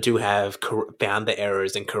happened to have found the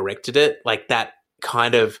errors and corrected it, like that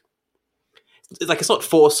kind of like it's not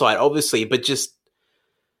foresight, obviously, but just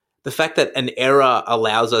the fact that an error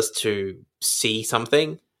allows us to see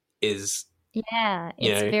something is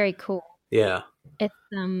it's very cool. Yeah,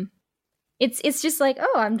 it's just like,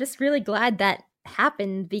 oh, I'm just really glad that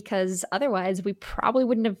happened because otherwise we probably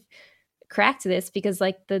wouldn't have cracked this because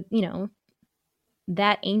like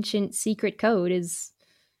that ancient secret code is.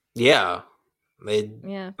 Yeah.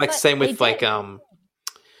 Like same with like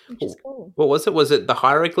which is cool. What was it? Was it the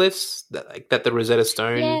hieroglyphs that the Rosetta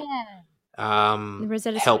Stone the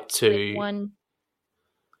Rosetta helped to one.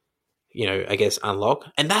 I guess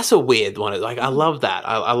unlock? And that's a weird one. Like I love that.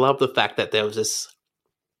 I love the fact that there was this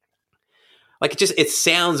like it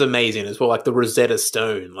sounds amazing as well, like the Rosetta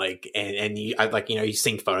Stone, like and you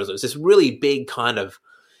seen photos of it. It's this really big kind of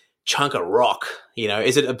chunk of rock,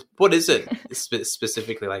 what is it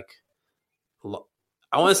specifically like?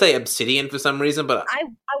 I want to say obsidian for some reason, but I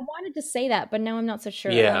wanted to say that, but now I'm not so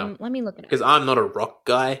sure. Yeah, let me look it up because I'm not a rock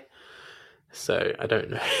guy, so I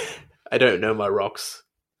don't know. I don't know my rocks.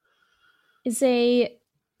 is a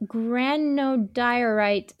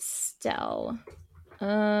granodiorite stele.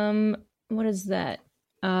 What is that?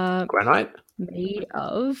 Granite? Made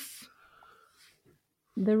of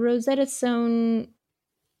the Rosetta Stone.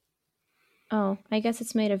 Oh, I guess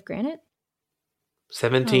it's made of granite.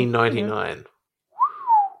 1799.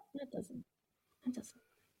 That doesn't.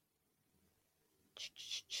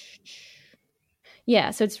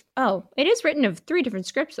 Yeah, so it is written of 3 different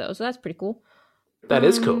scripts though, so that's pretty cool. That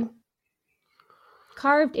is cool.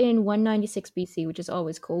 Carved in 196 BC, which is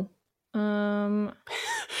always cool.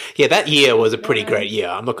 Yeah, that year was a pretty great year.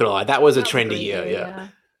 I'm not gonna lie, that was a trendy year. Yeah.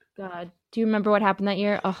 God, do you remember what happened that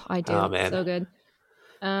year? Oh, I do. Oh man, so good.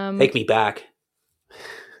 Take me back.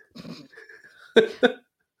 I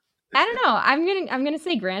don't know. I'm gonna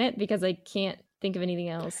say granite because I can't think of anything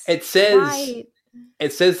else. It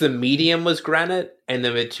says the medium was granite and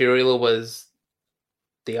the material was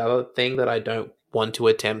the other thing that I don't want to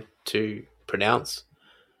attempt to pronounce.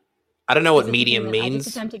 I don't know what medium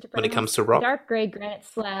means when it comes to rock. Dark gray granite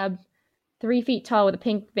slab, 3 feet tall with a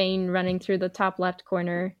pink vein running through the top left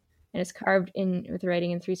corner, and is carved in with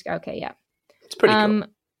writing in 3 scale. Okay, yeah, it's pretty cool.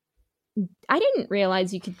 I didn't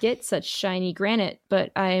realize you could get such shiny granite,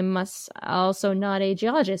 but I must also not a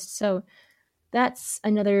geologist, so that's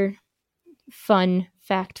another fun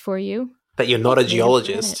fact for you. That you're not a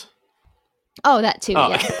geologist. Oh, that too.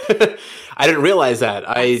 Yeah. I didn't realize that.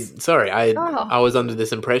 I was under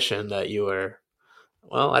this impression that you were.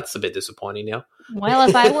 Well, that's a bit disappointing now. Well,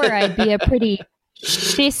 if I were, I'd be a pretty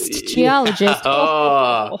schist geologist.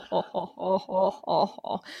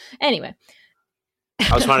 Anyway.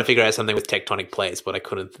 I was trying to figure out something with tectonic plates, but I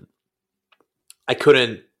couldn't.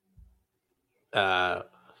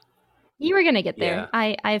 You were gonna get there.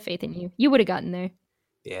 Yeah. I have faith in you. You would have gotten there.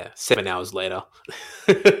 Yeah, 7 hours later.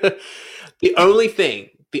 The only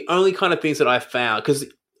kind of things that I found, because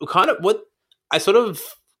I sort of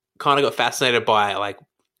got fascinated by, like,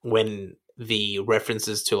 when the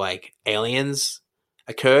references to, like, aliens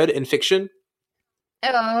occurred in fiction.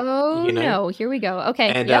 Oh, no, here we go. Okay.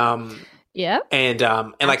 And yep. And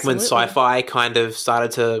like when sci-fi kind of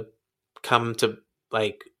started to come to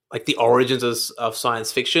like the origins of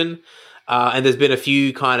science fiction, and there's been a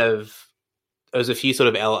few sort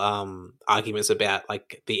of arguments about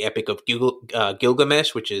like the Epic of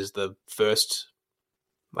Gilgamesh, which is the first,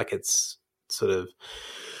 like, it's sort of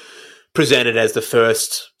presented as the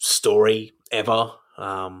first story ever,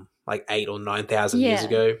 like 8,000 or 9,000 years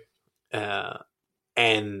ago,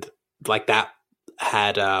 and like that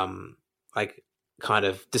had like kind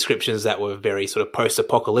of descriptions that were very sort of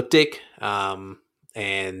post-apocalyptic, and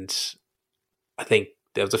I think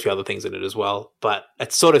there was a few other things in it as well, but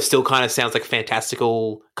it sort of still kind of sounds like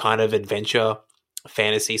fantastical kind of adventure,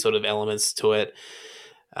 fantasy sort of elements to it.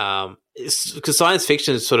 Because science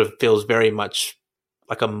fiction sort of feels very much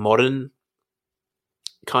like a modern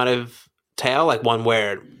kind of tale, like one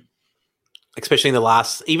where, especially in the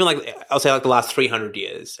last, even like I'll say like the last 300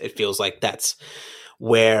 years, it feels like that's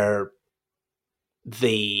where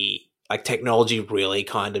the like technology really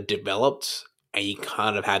kind of developed, and you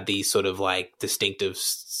kind of had these sort of like distinctive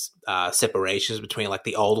separations between like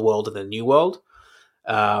the old world and the new world.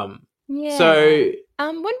 So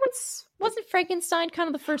when wasn't Frankenstein kind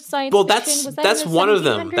of the first science fiction? That's one of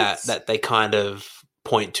them that they kind of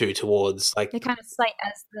point towards, like, they kind of cite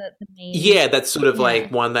as the main. Yeah, that's sort of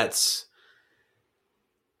like one that's,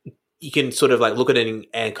 you can sort of like look at it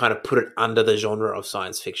and kind of put it under the genre of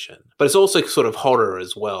science fiction, but it's also sort of horror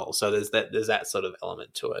as well. So there's that sort of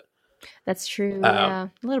element to it. That's true. Yeah,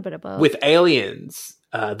 a little bit of both. With aliens,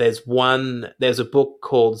 there's a book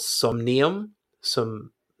called Somnium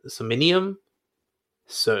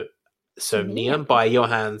by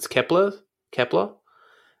Johannes Kepler.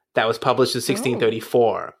 That was published in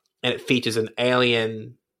 1634, and it features an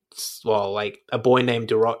alien, like a boy named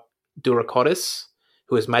Duracotus,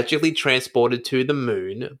 who is magically transported to the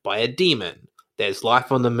moon by a demon. There's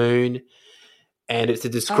life on the moon, and it's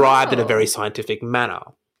described in a very scientific manner.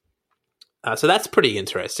 So that's pretty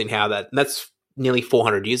interesting how that's nearly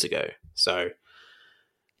 400 years ago. So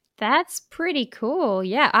that's pretty cool.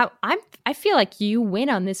 Yeah, I feel like you win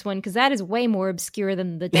on this one because that is way more obscure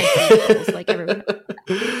than the Dead Sea Scrolls, like everyone.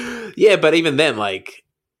 Yeah, but even then, like,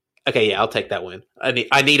 okay, yeah, I'll take that win. I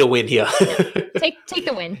need a win here. Take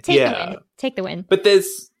the win. Take the win. But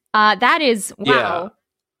there's that is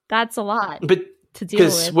that's a lot. But to deal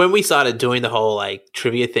with. Because when we started doing the whole like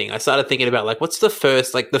trivia thing, I started thinking about like what's the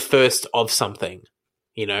first of something,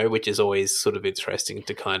 which is always sort of interesting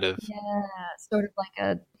to kind of sort of like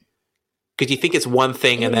a. Because you think it's one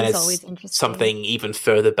thing and then it's something even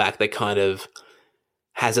further back that kind of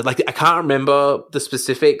has it. Like I can't remember the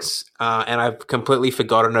specifics, and I've completely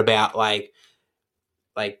forgotten about like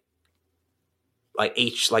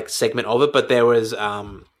each like segment of it. But there was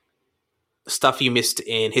stuff you missed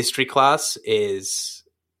in history class is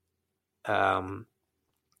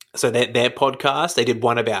so their podcast, they did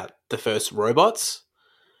one about the first robots.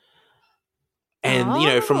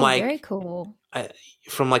 And from like very cool.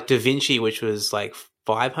 From like Da Vinci, which was like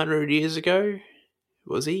 500 years ago,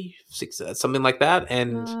 was he something like that?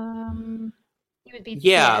 And he would be,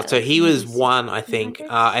 so he was one, I think,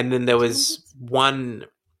 and then there was one,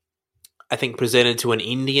 I think, presented to an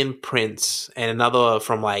Indian prince, and another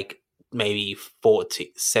from like maybe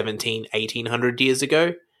 1800 years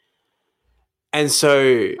ago. And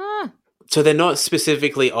so they're not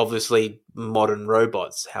specifically, obviously, modern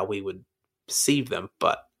robots, how we would perceive them,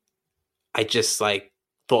 but I just like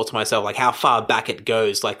thought to myself, like, how far back it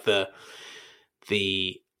goes, like the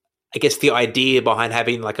I guess the idea behind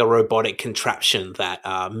having like a robotic contraption that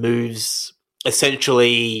moves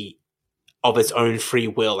essentially of its own free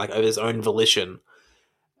will, like of its own volition.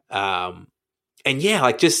 And yeah,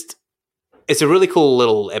 like just it's a really cool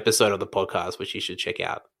little episode of the podcast which you should check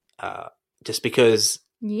out. Just because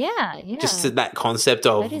just that concept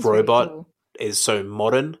of robot is so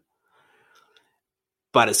modern.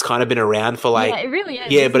 But it's kind of been around for like it really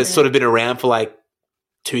is. Yeah, but it's sort of been around for like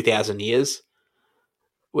 2,000 years,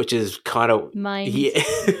 which is kind of blown.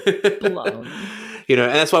 And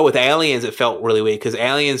that's why with Aliens it felt really weird, because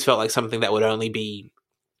Aliens felt like something that would only be,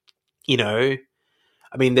 I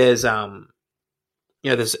mean, there's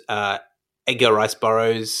there's Edgar Rice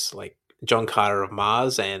Burroughs, like John Carter of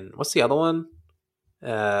Mars, and what's the other one?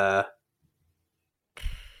 Like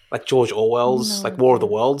George Orwell's, like War of the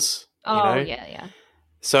Worlds. Yeah.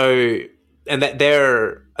 So, and that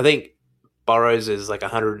there, I think Burroughs is like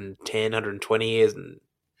 110, 120 years, and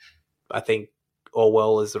I think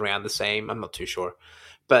Orwell is around the same. I'm not too sure.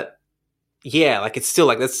 But yeah, like it's still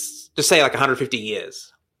like, let's just say like 150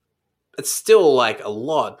 years. It's still like a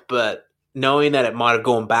lot, but knowing that it might have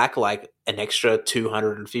gone back like an extra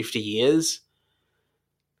 250 years,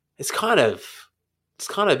 it's kind of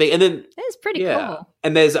big. And then it's pretty cool.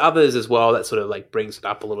 And there's others as well that sort of like brings it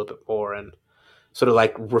up a little bit more and sort of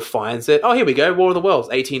like refines it. Oh, here we go. War of the Worlds,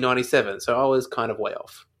 1897. So I was kind of way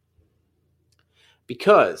off.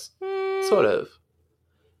 Because, sort of.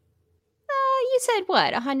 You said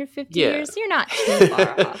what, 150 years? You're not too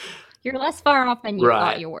far off. You're less far off than you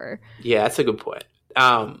thought you were. Yeah, that's a good point.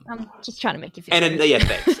 I'm just trying to make you feel better.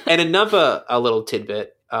 Thanks. And another little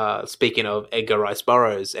tidbit, speaking of Edgar Rice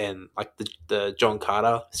Burroughs and like the John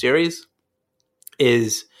Carter series,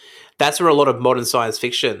 is that's where a lot of modern science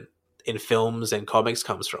fiction in films and comics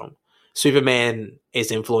comes from. Superman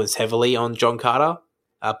is influenced heavily on John Carter,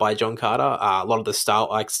 by John Carter. A lot of the Star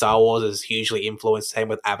Wars is hugely influenced. Same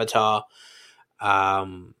with Avatar. A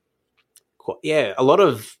lot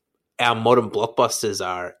of our modern blockbusters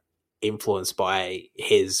are influenced by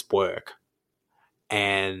his work,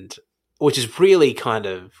 and which is really kind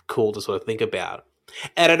of cool to sort of think about.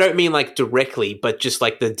 And I don't mean like directly, but just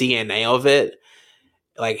like the DNA of it.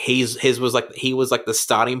 Like he was like the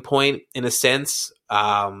starting point in a sense,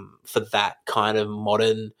 for that kind of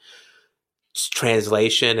modern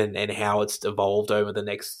translation and how it's evolved over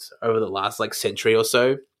the last like century or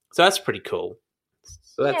so. So that's pretty cool.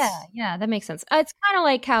 So that's, that makes sense. It's kind of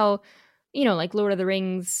like how, like Lord of the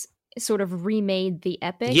Rings sort of remade the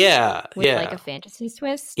epic. With like a fantasy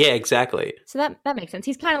twist. Yeah, exactly. So that makes sense.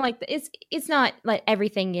 He's kind of like it's not like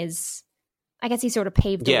everything is. I guess he sort of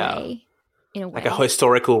paved the way. In a way. Like a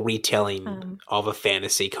historical retelling of a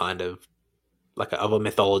fantasy kind of, like of a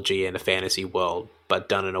mythology in a fantasy world, but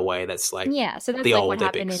done in a way that's like so that's the like old what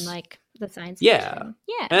epics. happened in like the science fiction.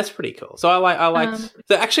 And that's pretty cool. So I liked.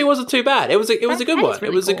 So actually, wasn't too bad. It was a good one. Really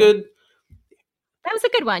it was cool. That was a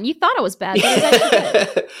good one. You thought it was bad, but it was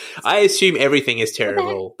actually good. I assume everything is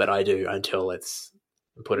terrible that I do until it's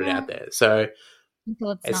put it out there. So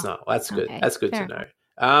it's not. That's good. Okay, that's good to know.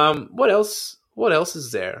 What else? What else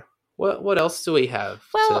is there? What else do we have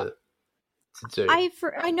to do?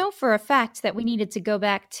 I know for a fact that we needed to go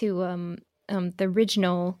back to the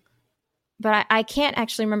original, but I can't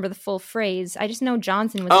actually remember the full phrase. I just know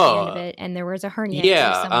Johnson was at the end of it, and there was a hernia.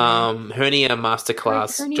 Hernia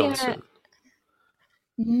Masterclass Johnson.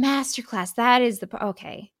 Masterclass. That is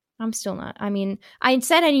okay. I'm still not. I mean, I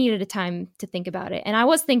said I needed a time to think about it, and I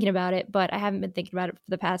was thinking about it, but I haven't been thinking about it for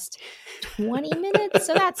the past 20 minutes,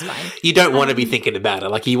 so that's fine. You don't want to be thinking about it.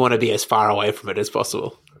 Like, you want to be as far away from it as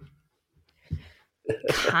possible.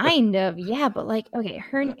 Kind of, yeah, but like, okay,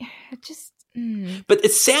 just... But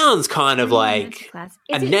it sounds kind of like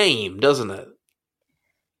a name, doesn't it?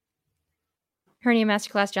 Hernia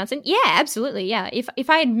Masterclass Johnson? Yeah, absolutely. Yeah. If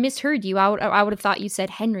I had misheard you, I would have thought you said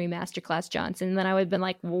Henry Masterclass Johnson. And then I would have been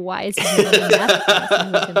like, well, why is his name Masterclass?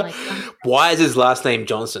 And been like, oh. Why is his last name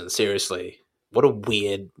Johnson? Seriously. What a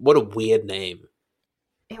weird name.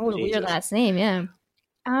 What a weird last name, yeah.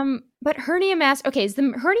 But is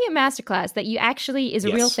the Hernia Masterclass that you actually is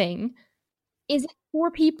a real thing? Is it for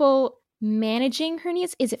people managing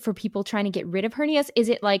hernias? Is it for people trying to get rid of hernias? Is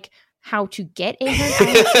it like how to get a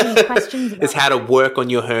hernia? Questions it's how to work on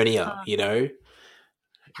your hernia, you know?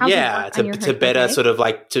 To better sort of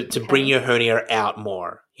like to bring your hernia out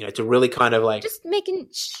more, you know, to really kind of like just making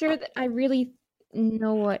sure that I really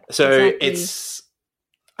know what. So exactly. It's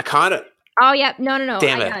I kind of. Oh yeah, no.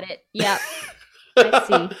 Damn I got it. Yeah,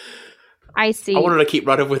 I see. I wanted to keep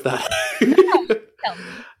running with that. Tell me.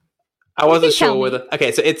 I wasn't sure whether.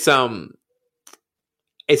 Okay, so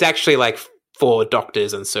it's actually like for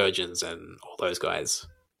doctors and surgeons and all those guys.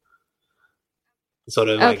 Sort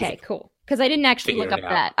of. Okay, cool. Because I didn't actually look up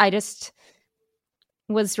that. I just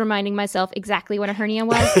was reminding myself exactly what a hernia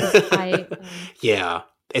was. Yeah,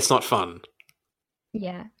 it's not fun.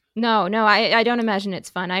 Yeah. No, I don't imagine it's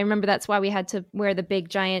fun. I remember that's why we had to wear the big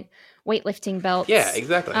giant weightlifting belts. Yeah,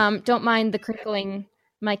 exactly. Don't mind the crinkling.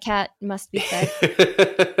 My cat must be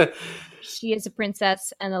fed. She is a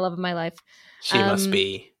princess and the love of my life. She must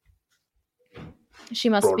be. She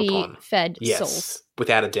must be upon. Fed yes, souls.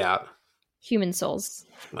 Without a doubt. Human souls.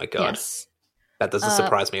 My God. Yes. That doesn't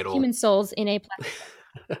surprise me at all. Human souls in a plastic.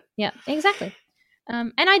 Yeah, exactly.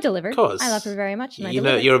 And I delivered. I love her very much. And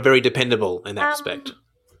you're very dependable in that respect.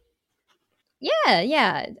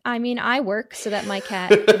 Yeah. I mean, I work so that my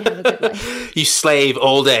cat can have a good life. You slave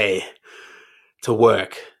all day to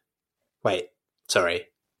work. Wait, sorry.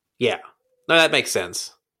 Yeah. No, that makes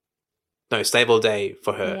sense. No, slave all day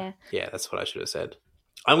for her. Yeah, that's what I should have said.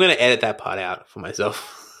 I'm going to edit that part out for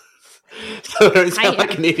myself. So I don't sound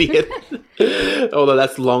like an idiot. Although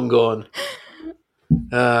that's long gone.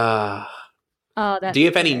 Do you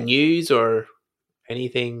have any news or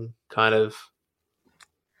anything kind of...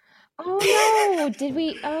 Oh, no. Did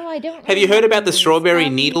we... Oh, I don't... Have you heard about the strawberry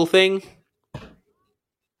needle thing?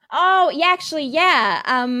 Oh, yeah, actually, yeah.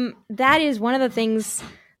 That is one of the things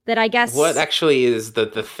that I guess... What actually is the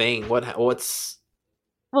thing? What's...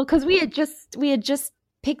 Well, because we had just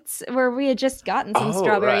picked where we had just gotten some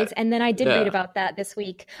strawberries, right. And then I did read about that this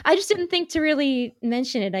week. I just didn't think to really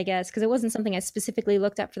mention it, I guess, because it wasn't something I specifically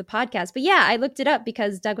looked up for the podcast. But yeah, I looked it up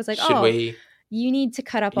because Doug was like, you need to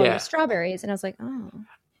cut up all your strawberries. And I was like,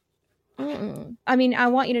 I mean, I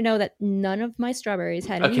want you to know that none of my strawberries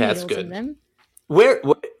had any needles in them. Where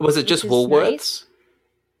was it? Just Woolworths?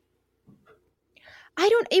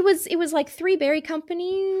 Nice. It was like 3 berry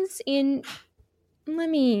companies in...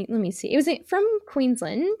 Let me see. It was from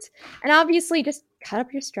Queensland, and obviously, just cut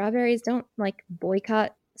up your strawberries. Don't like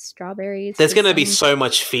boycott strawberries. There's going to be so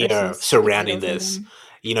much fear surrounding this.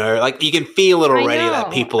 You know, like you can feel it already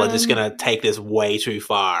that people are just going to take this way too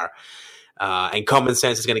far, and common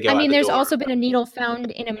sense is going to go. I mean, there's door. Also been a needle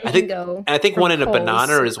found in a mango. I think one in a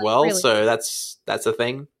banana as well. Really, so that's a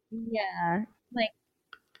thing. Yeah, like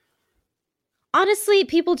honestly,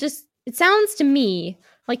 people just. It sounds to me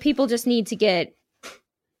like people just need to get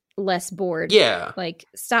less bored. Yeah. Like,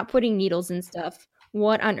 stop putting needles in stuff.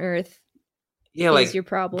 What on earth is your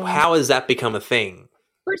problem? How has that become a thing?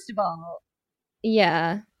 First of all,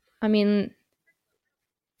 I mean,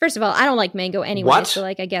 I don't like mango anyway, so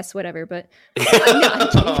like I guess whatever, but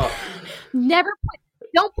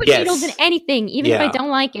don't put needles in anything, even if I don't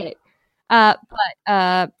like it. I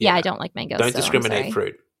don't like mango. Don't discriminate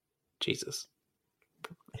fruit. Jesus.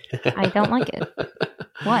 I don't like it.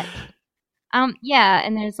 What?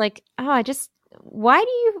 And there's like, why do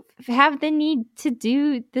you have the need to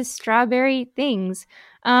do the strawberry things?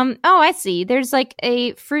 I see. There's like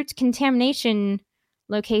a fruit contamination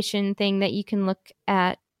location thing that you can look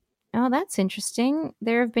at. Oh, that's interesting.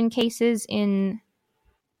 There have been cases in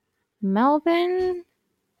Melbourne,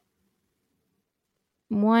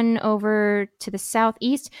 one over to the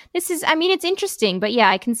southeast. It's interesting, but yeah,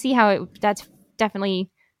 I can see how that's definitely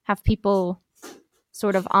have people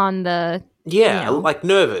sort of on the like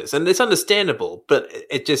nervous, and it's understandable, but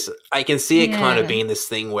it just I can see it kind of being this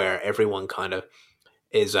thing where everyone kind of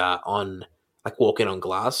is on like walking on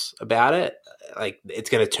glass about it. Like it's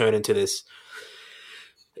going to turn into this.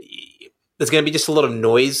 There's going to be just a lot of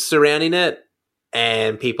noise surrounding it,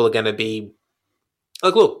 and people are going to be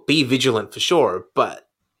like, "Look, be vigilant for sure," but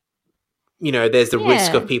you know, there's the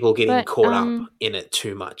risk of people getting caught up in it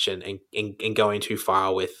too much and going too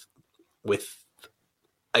far with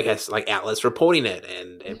I guess like outlets reporting it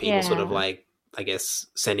and people sort of like I guess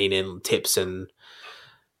sending in tips and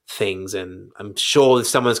things, and I'm sure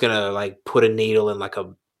someone's gonna like put a needle in like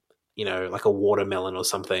a, you know, like a watermelon or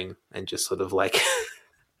something, and just sort of like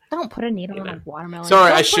don't put a needle in a watermelon. Sorry,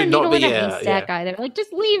 don't I should not be. In a haystack either. Like,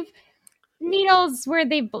 just leave needles where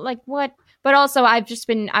they like what. But also, I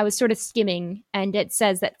was sort of skimming, and it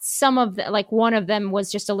says that some of the, like, one of them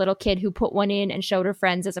was just a little kid who put one in and showed her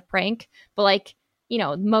friends as a prank. But like, you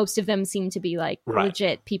know, most of them seem to be like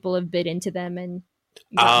legit. People have bit into them and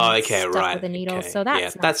stuck with a needle. Okay. So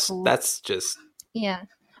that's cool. That's just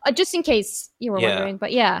just in case you were wondering.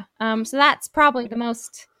 But so that's probably the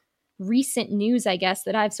most recent news, I guess,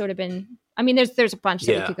 that I've sort of been. I mean, there's a bunch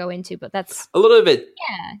that we could go into, but that's a little bit.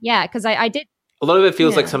 Yeah, because I did. A lot of it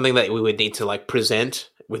feels like something that we would need to like present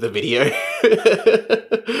with a video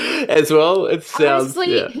as well. It sounds,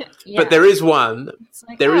 honestly, but there is one.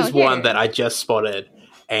 Like, there is one that I just spotted,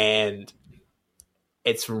 and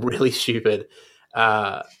it's really stupid.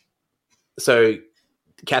 So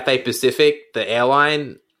Cathay Pacific, the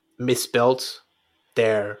airline, misspelt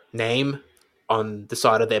their name on the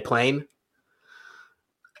side of their plane.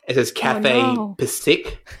 It says Cathay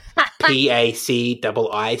Pacific,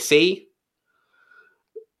 PACIIC.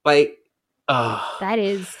 Like, that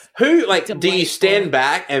is who like delightful. Do you stand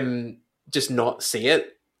back and just not see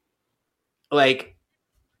it? Like,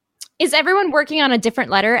 is everyone working on a different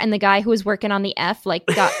letter, and the guy who was working on the F like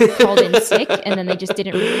got called in sick, and then they just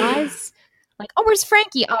didn't realize? Like, oh, where's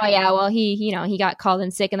Frankie? Oh yeah, well he got called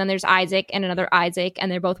in sick, and then there's Isaac and another Isaac,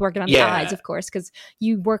 and they're both working on the I's, of course, because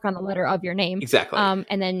you work on the letter of your name. Exactly.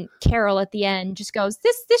 And then Carol at the end just goes,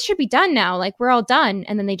 "This should be done now. Like, we're all done."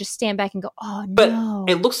 And then they just stand back and go, "Oh no!" But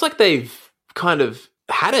it looks like they've kind of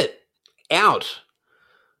had it out.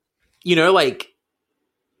 You know, like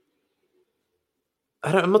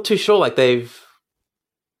I'm not too sure. Like they've.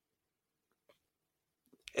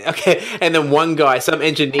 Okay, and then one guy, some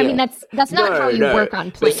engineer. I mean, that's not how you work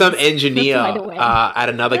on planes. Some engineer at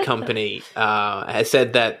another company has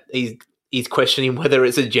said that he's questioning whether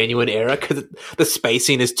it's a genuine error because the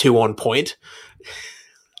spacing is too on point.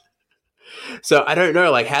 So I don't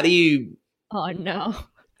know. Like, how do you? Oh no!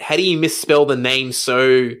 How do you misspell the name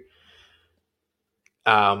so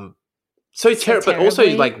terrible, but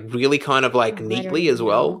also like really kind of like neatly as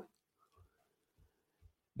well?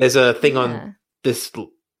 There's a thing on this.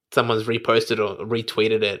 Someone's reposted or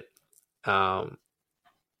retweeted it.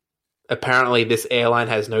 Apparently, this airline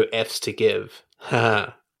has no Fs to give.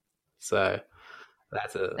 So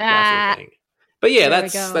that's a thing. But yeah,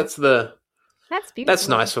 that's beautiful. That's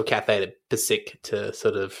nice for Cathay Pacific to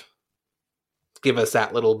sort of give us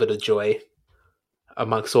that little bit of joy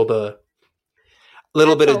amongst all the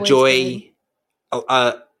little bit of joy,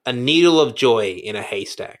 a needle of joy in a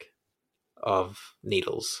haystack of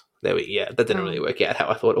needles. That didn't really work out how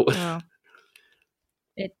I thought it would.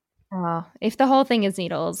 If the whole thing is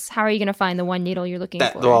needles, how are you going to find the one needle you're looking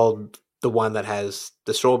for? Well, the one that has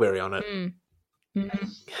the strawberry on it.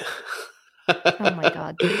 Oh my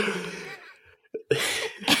god!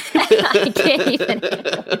 I can't even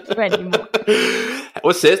handle it anymore.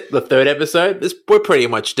 What's this? The third episode? We're pretty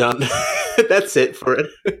much done. That's it for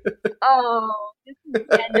it. Oh, this is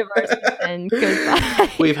the end of our season.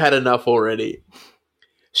 Goodbye. We've had enough already.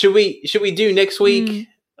 Should we do next week?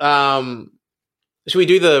 Should we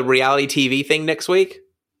do the reality TV thing next week?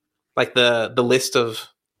 Like the list of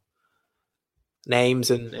names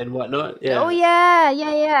and whatnot? Yeah. Oh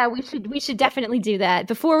yeah. We should definitely do that.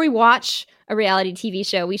 Before we watch a reality TV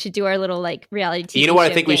show, we should do our little like reality TV show. You know what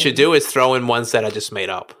I think we should do is throw in ones that I just made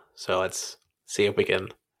up. So let's see if we can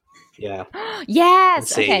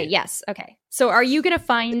Yes. Okay. Yes. Okay. So are you gonna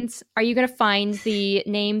find the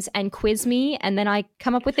names and quiz me, and then I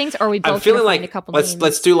come up with things, or are we both? I'm feeling like a couple let's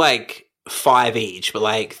names? do like 5 each, but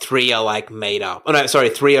like 3 are like made up. Oh no, sorry,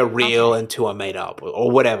 3 are real and 2 are made up,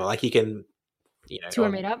 or whatever. Like you can, 2 are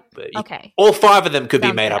made up. Okay. All 5 of them could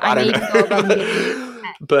be made up. I don't know.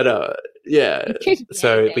 But yeah.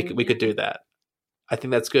 So we could do that. I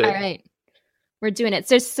think that's good. All right. We're doing it.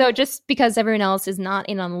 So just because everyone else is not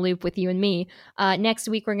in on the loop with you and me, next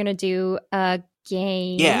week we're going to do a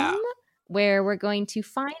game where we're going to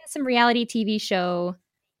find some reality TV show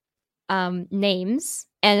names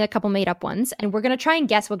and a couple made up ones, and we're going to try and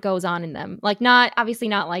guess what goes on in them. Like obviously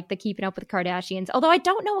not like the Keeping Up with the Kardashians, although I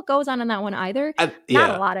don't know what goes on in that one either.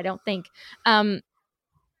 Not a lot, I don't think.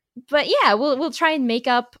 But yeah, we'll try and make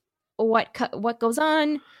up what goes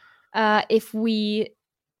on. If we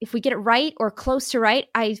get it right or close to right,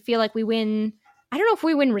 I feel like we win. I don't know if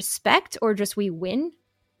we win respect or just we win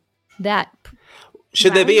that.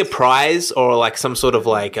 Should there be a prize or like some sort of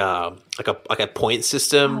like a point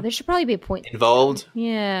system? Oh, there should probably be a point involved.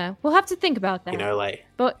 Yeah, we'll have to think about that. You know,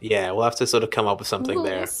 we'll have to sort of come up with something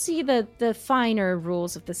there. We'll see the finer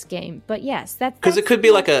rules of this game, but yes, that's because it could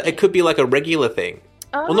be like a regular thing.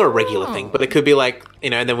 Oh. Well, not a regular thing, but it could be like, you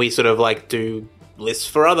know, and then we sort of like do lists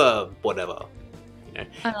for other whatever. You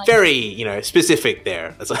know, very specific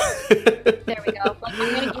there. There we go. Like,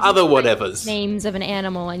 I'm gonna give other whatevers. Names of an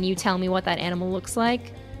animal, and you tell me what that animal looks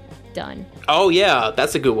like. Done. Oh yeah,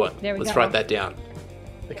 that's a good one. There we Let's go. write that down.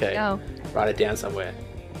 Okay, write it down somewhere.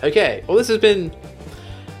 Okay. Well, this has been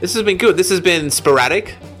good. This has been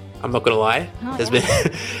sporadic. I'm not gonna lie. There's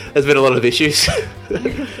been a lot of issues.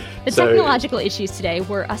 The technological issues today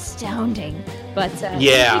were astounding, but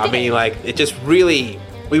I mean, like it just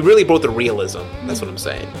we really brought the realism. That's what I'm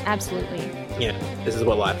saying. Absolutely. Yeah, this is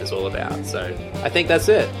what life is all about. So I think that's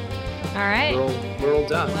it. All right. We're all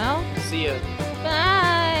done. Well, see ya. Bye.